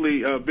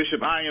quickly,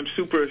 Bishop, I am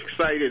super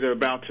excited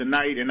about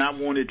tonight, and I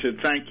wanted to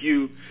thank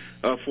you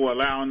for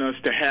allowing us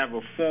to have a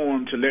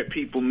forum to let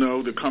people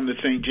know to come to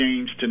St.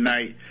 James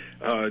tonight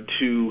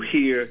to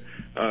hear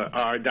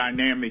our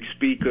dynamic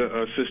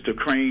speaker, Sister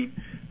Crane,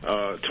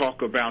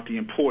 talk about the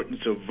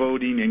importance of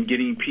voting and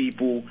getting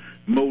people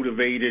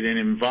motivated and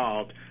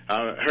involved.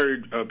 I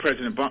heard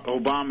President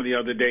Obama the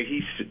other day,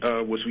 he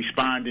was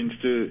responding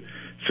to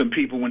some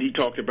people when he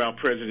talked about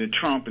President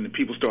Trump and the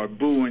people started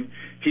booing.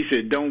 He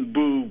said, don't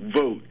boo,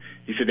 vote.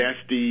 He said that's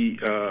the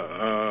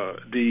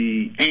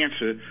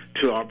answer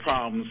to our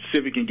problems,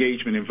 civic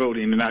engagement and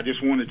voting. And I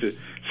just wanted to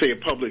say a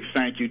public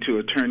thank you to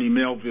Attorney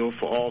Melville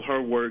for all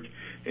her work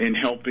in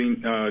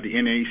helping the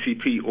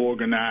NAACP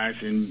organize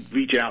and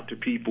reach out to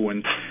people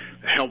and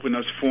helping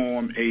us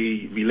form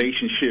a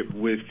relationship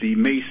with the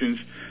Masons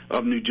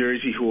of New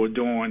Jersey who are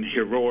doing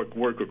heroic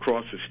work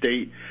across the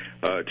state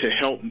to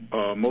help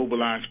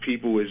mobilize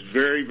people. Is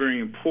very, very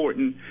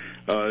important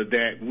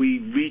that we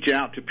reach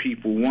out to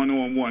people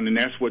one-on-one, and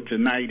that's what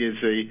tonight is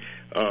a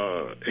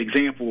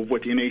example of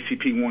what the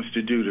NAACP wants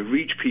to do, to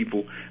reach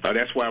people.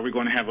 That's why we're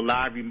going to have a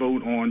live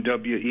remote on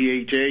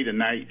WEHA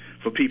tonight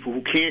for people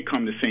who can't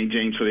come to St.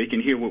 James so they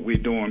can hear what we're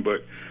doing.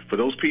 But for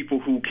those people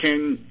who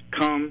can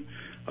come,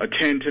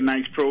 attend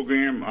tonight's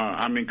program,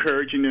 I'm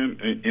encouraging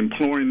them,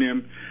 imploring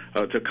them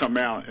to come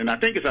out. And I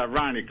think it's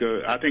ironic,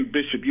 I think,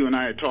 Bishop, you and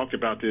I had talked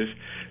about this,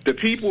 the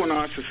people in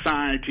our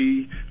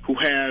society who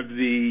have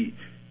the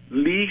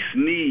least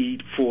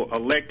need for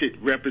elected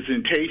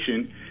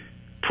representation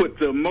put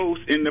the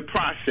most in the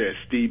process.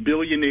 The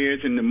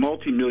billionaires and the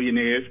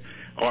multimillionaires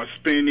are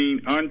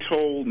spending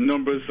untold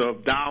numbers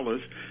of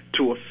dollars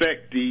to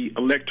affect the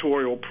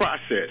electoral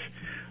process.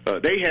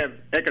 They have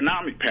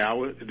economic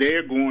power.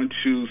 They're going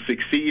to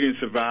succeed and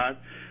survive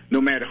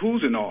no matter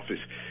who's in office.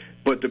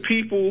 But the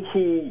people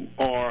who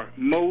are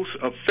most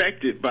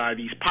affected by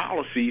these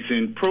policies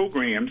and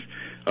programs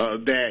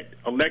that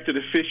elected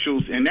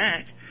officials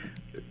enact,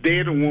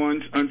 they're the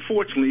ones,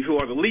 unfortunately, who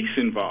are the least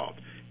involved.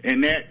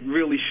 And that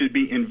really should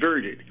be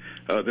inverted.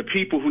 The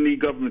people who need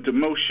government the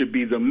most should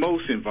be the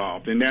most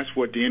involved. And that's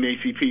what the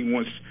NAACP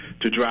wants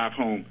to drive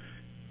home.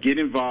 Get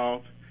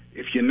involved.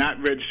 If you're not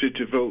registered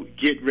to vote,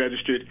 get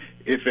registered.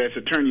 If, as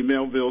Attorney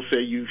Melville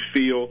said, you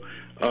feel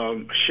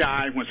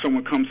shy when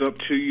someone comes up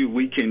to you,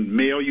 we can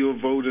mail you a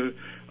voter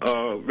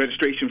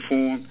registration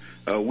form.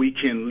 We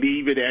can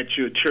leave it at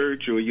your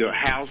church or your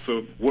house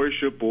of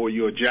worship or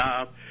your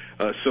job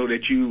so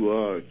that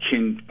you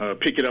can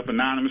pick it up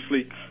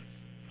anonymously.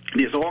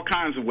 There's all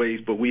kinds of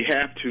ways, but we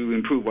have to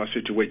improve our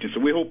situation.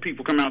 So we hope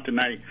people come out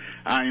tonight.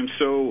 I am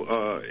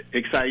so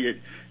excited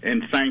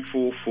and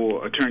thankful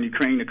for Attorney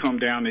Crane to come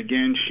down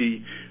again.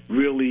 She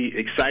really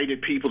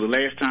excited people the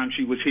last time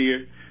she was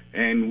here,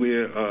 and we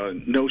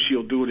know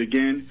she'll do it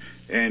again.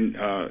 And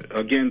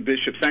again,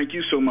 Bishop, thank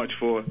you so much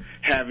for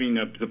having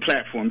the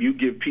platform. You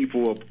give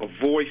people a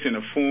voice and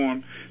a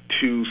forum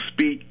to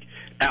speak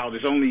out.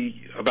 It's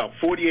only about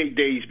 48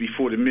 days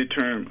before the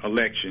midterm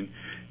election.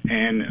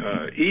 And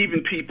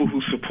even people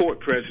who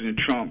support President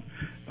Trump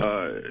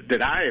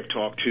that I have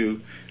talked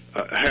to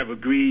have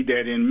agreed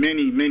that in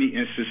many, many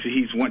instances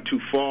he's went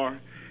too far.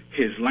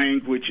 His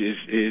language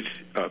is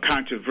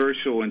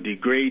controversial and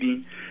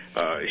degrading.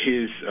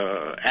 His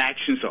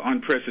actions are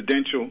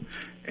unprecedented.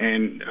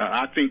 And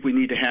I think we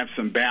need to have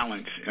some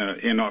balance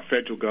in our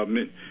federal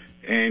government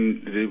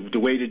And the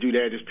way to do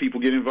that is people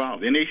get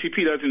involved.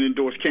 NAACP doesn't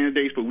endorse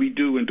candidates, but we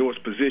do endorse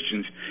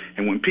positions.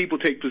 And when people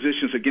take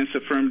positions against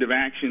affirmative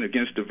action,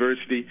 against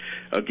diversity,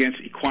 against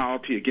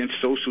equality, against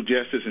social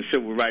justice and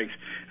civil rights,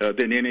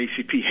 then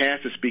NAACP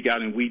has to speak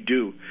out, and we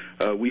do.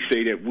 We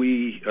say that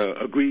we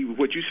agree with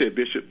what you said,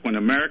 Bishop. When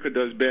America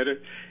does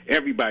better,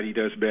 everybody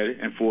does better.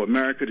 And for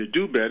America to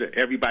do better,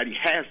 everybody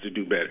has to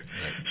do better.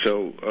 Right.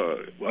 So,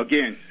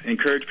 again,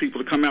 encourage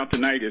people to come out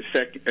tonight at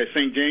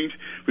St. James.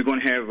 We're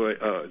going to have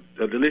a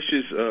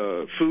delicious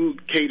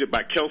food catered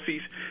by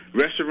Kelsey's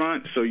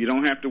Restaurant, so you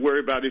don't have to worry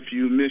about if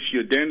you miss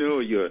your dinner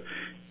or your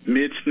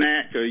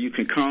mid-snack. You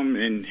can come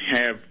and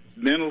have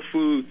mental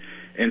food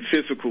and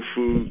physical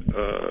food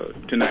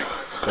tonight.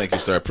 Thank you,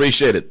 sir.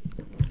 Appreciate it.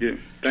 Yeah,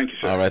 thank you,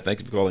 sir. All right, thank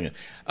you for calling in.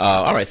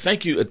 All right,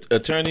 thank you,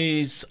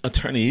 attorneys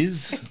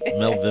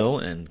Melville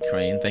and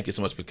Crane. Thank you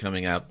so much for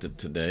coming out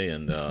today.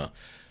 And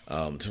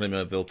Attorney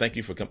Melville, thank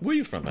you for coming. Where are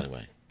you from, by the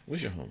way?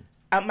 Where's your home?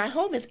 My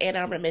home is Ann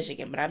Arbor,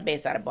 Michigan, but I'm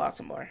based out of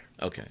Baltimore.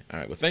 Okay. All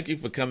right. Well, thank you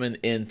for coming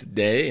in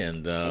today.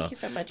 And thank you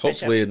so much,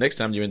 hopefully Bishop. Next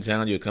time you're in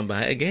town, you'll come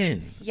by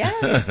again.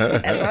 Yes.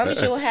 As long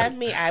as you'll have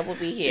me, I will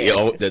be here.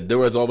 Yeah, the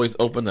door is always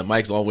open. The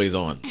mic's always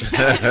on.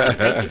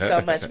 Thank you so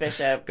much,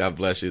 Bishop. God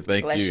bless you.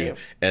 Thank bless you.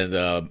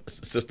 And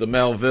Sister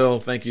Melville,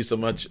 thank you so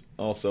much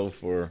also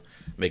for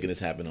making this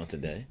happen on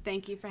today.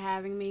 Thank you for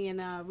having me,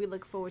 and we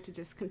look forward to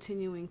just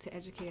continuing to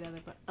educate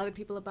other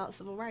people about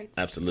civil rights.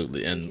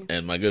 Absolutely.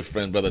 And my good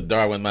friend, Brother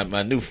Darwin,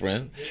 my new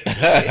friend.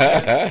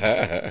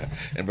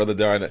 And Brother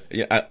Darwin,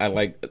 yeah, I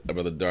like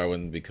Brother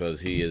Darwin because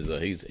he is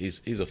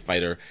he's a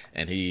fighter,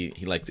 and he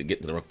likes to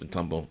get to the rough and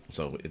tumble.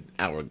 So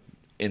our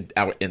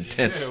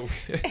intense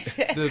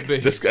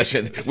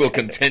discussion will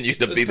continue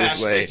to be this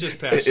way.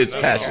 It's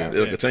passion.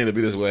 It'll continue to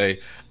be this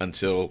way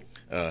until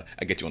I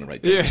get you on the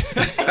right page.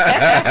 Yeah.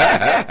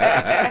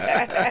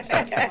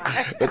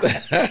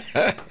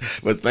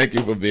 But thank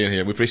you for being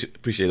here. We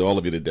appreciate all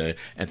of you today.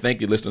 And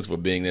thank you, listeners, for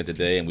being there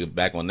today. And we'll be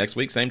back on next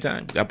week, same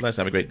time. God bless.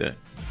 Have a great day.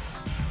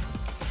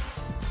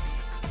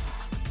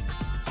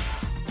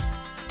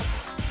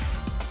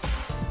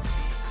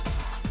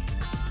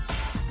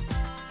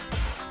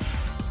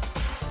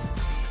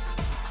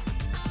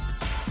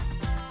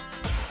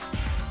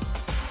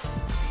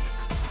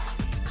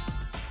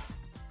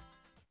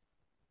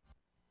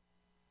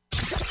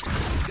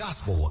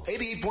 Gospel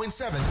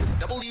 88.7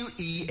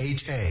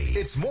 WEHA.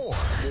 It's more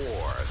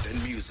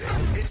than music.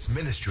 It's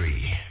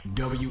ministry.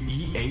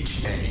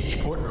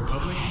 WEHA, Port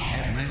Republic,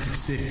 Atlantic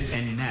City.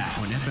 And now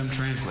on FM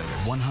Translator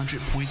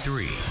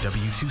 100.3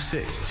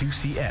 W26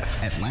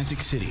 2CF,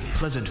 Atlantic City,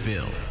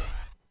 Pleasantville.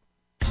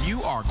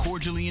 You are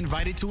cordially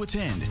invited to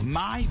attend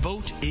My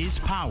Vote is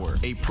Power,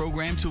 a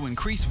program to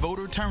increase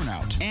voter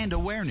turnout and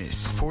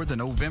awareness for the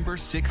November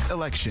 6th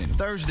election.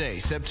 Thursday,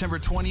 September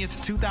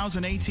 20th,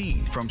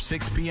 2018, from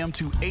 6 p.m.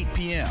 to 8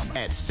 p.m.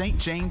 at St.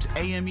 James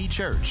AME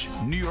Church,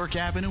 New York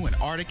Avenue and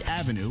Arctic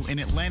Avenue in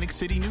Atlantic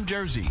City, New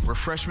Jersey.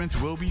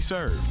 Refreshments will be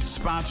served.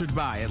 Sponsored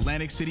by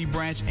Atlantic City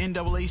Branch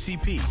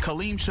NAACP,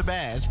 Kaleem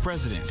Shabazz,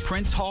 President,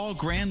 Prince Hall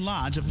Grand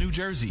Lodge of New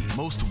Jersey,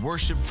 Most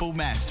Worshipful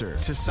Master,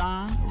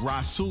 Tassan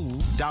Rasul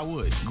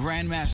Dawood, Grand Master.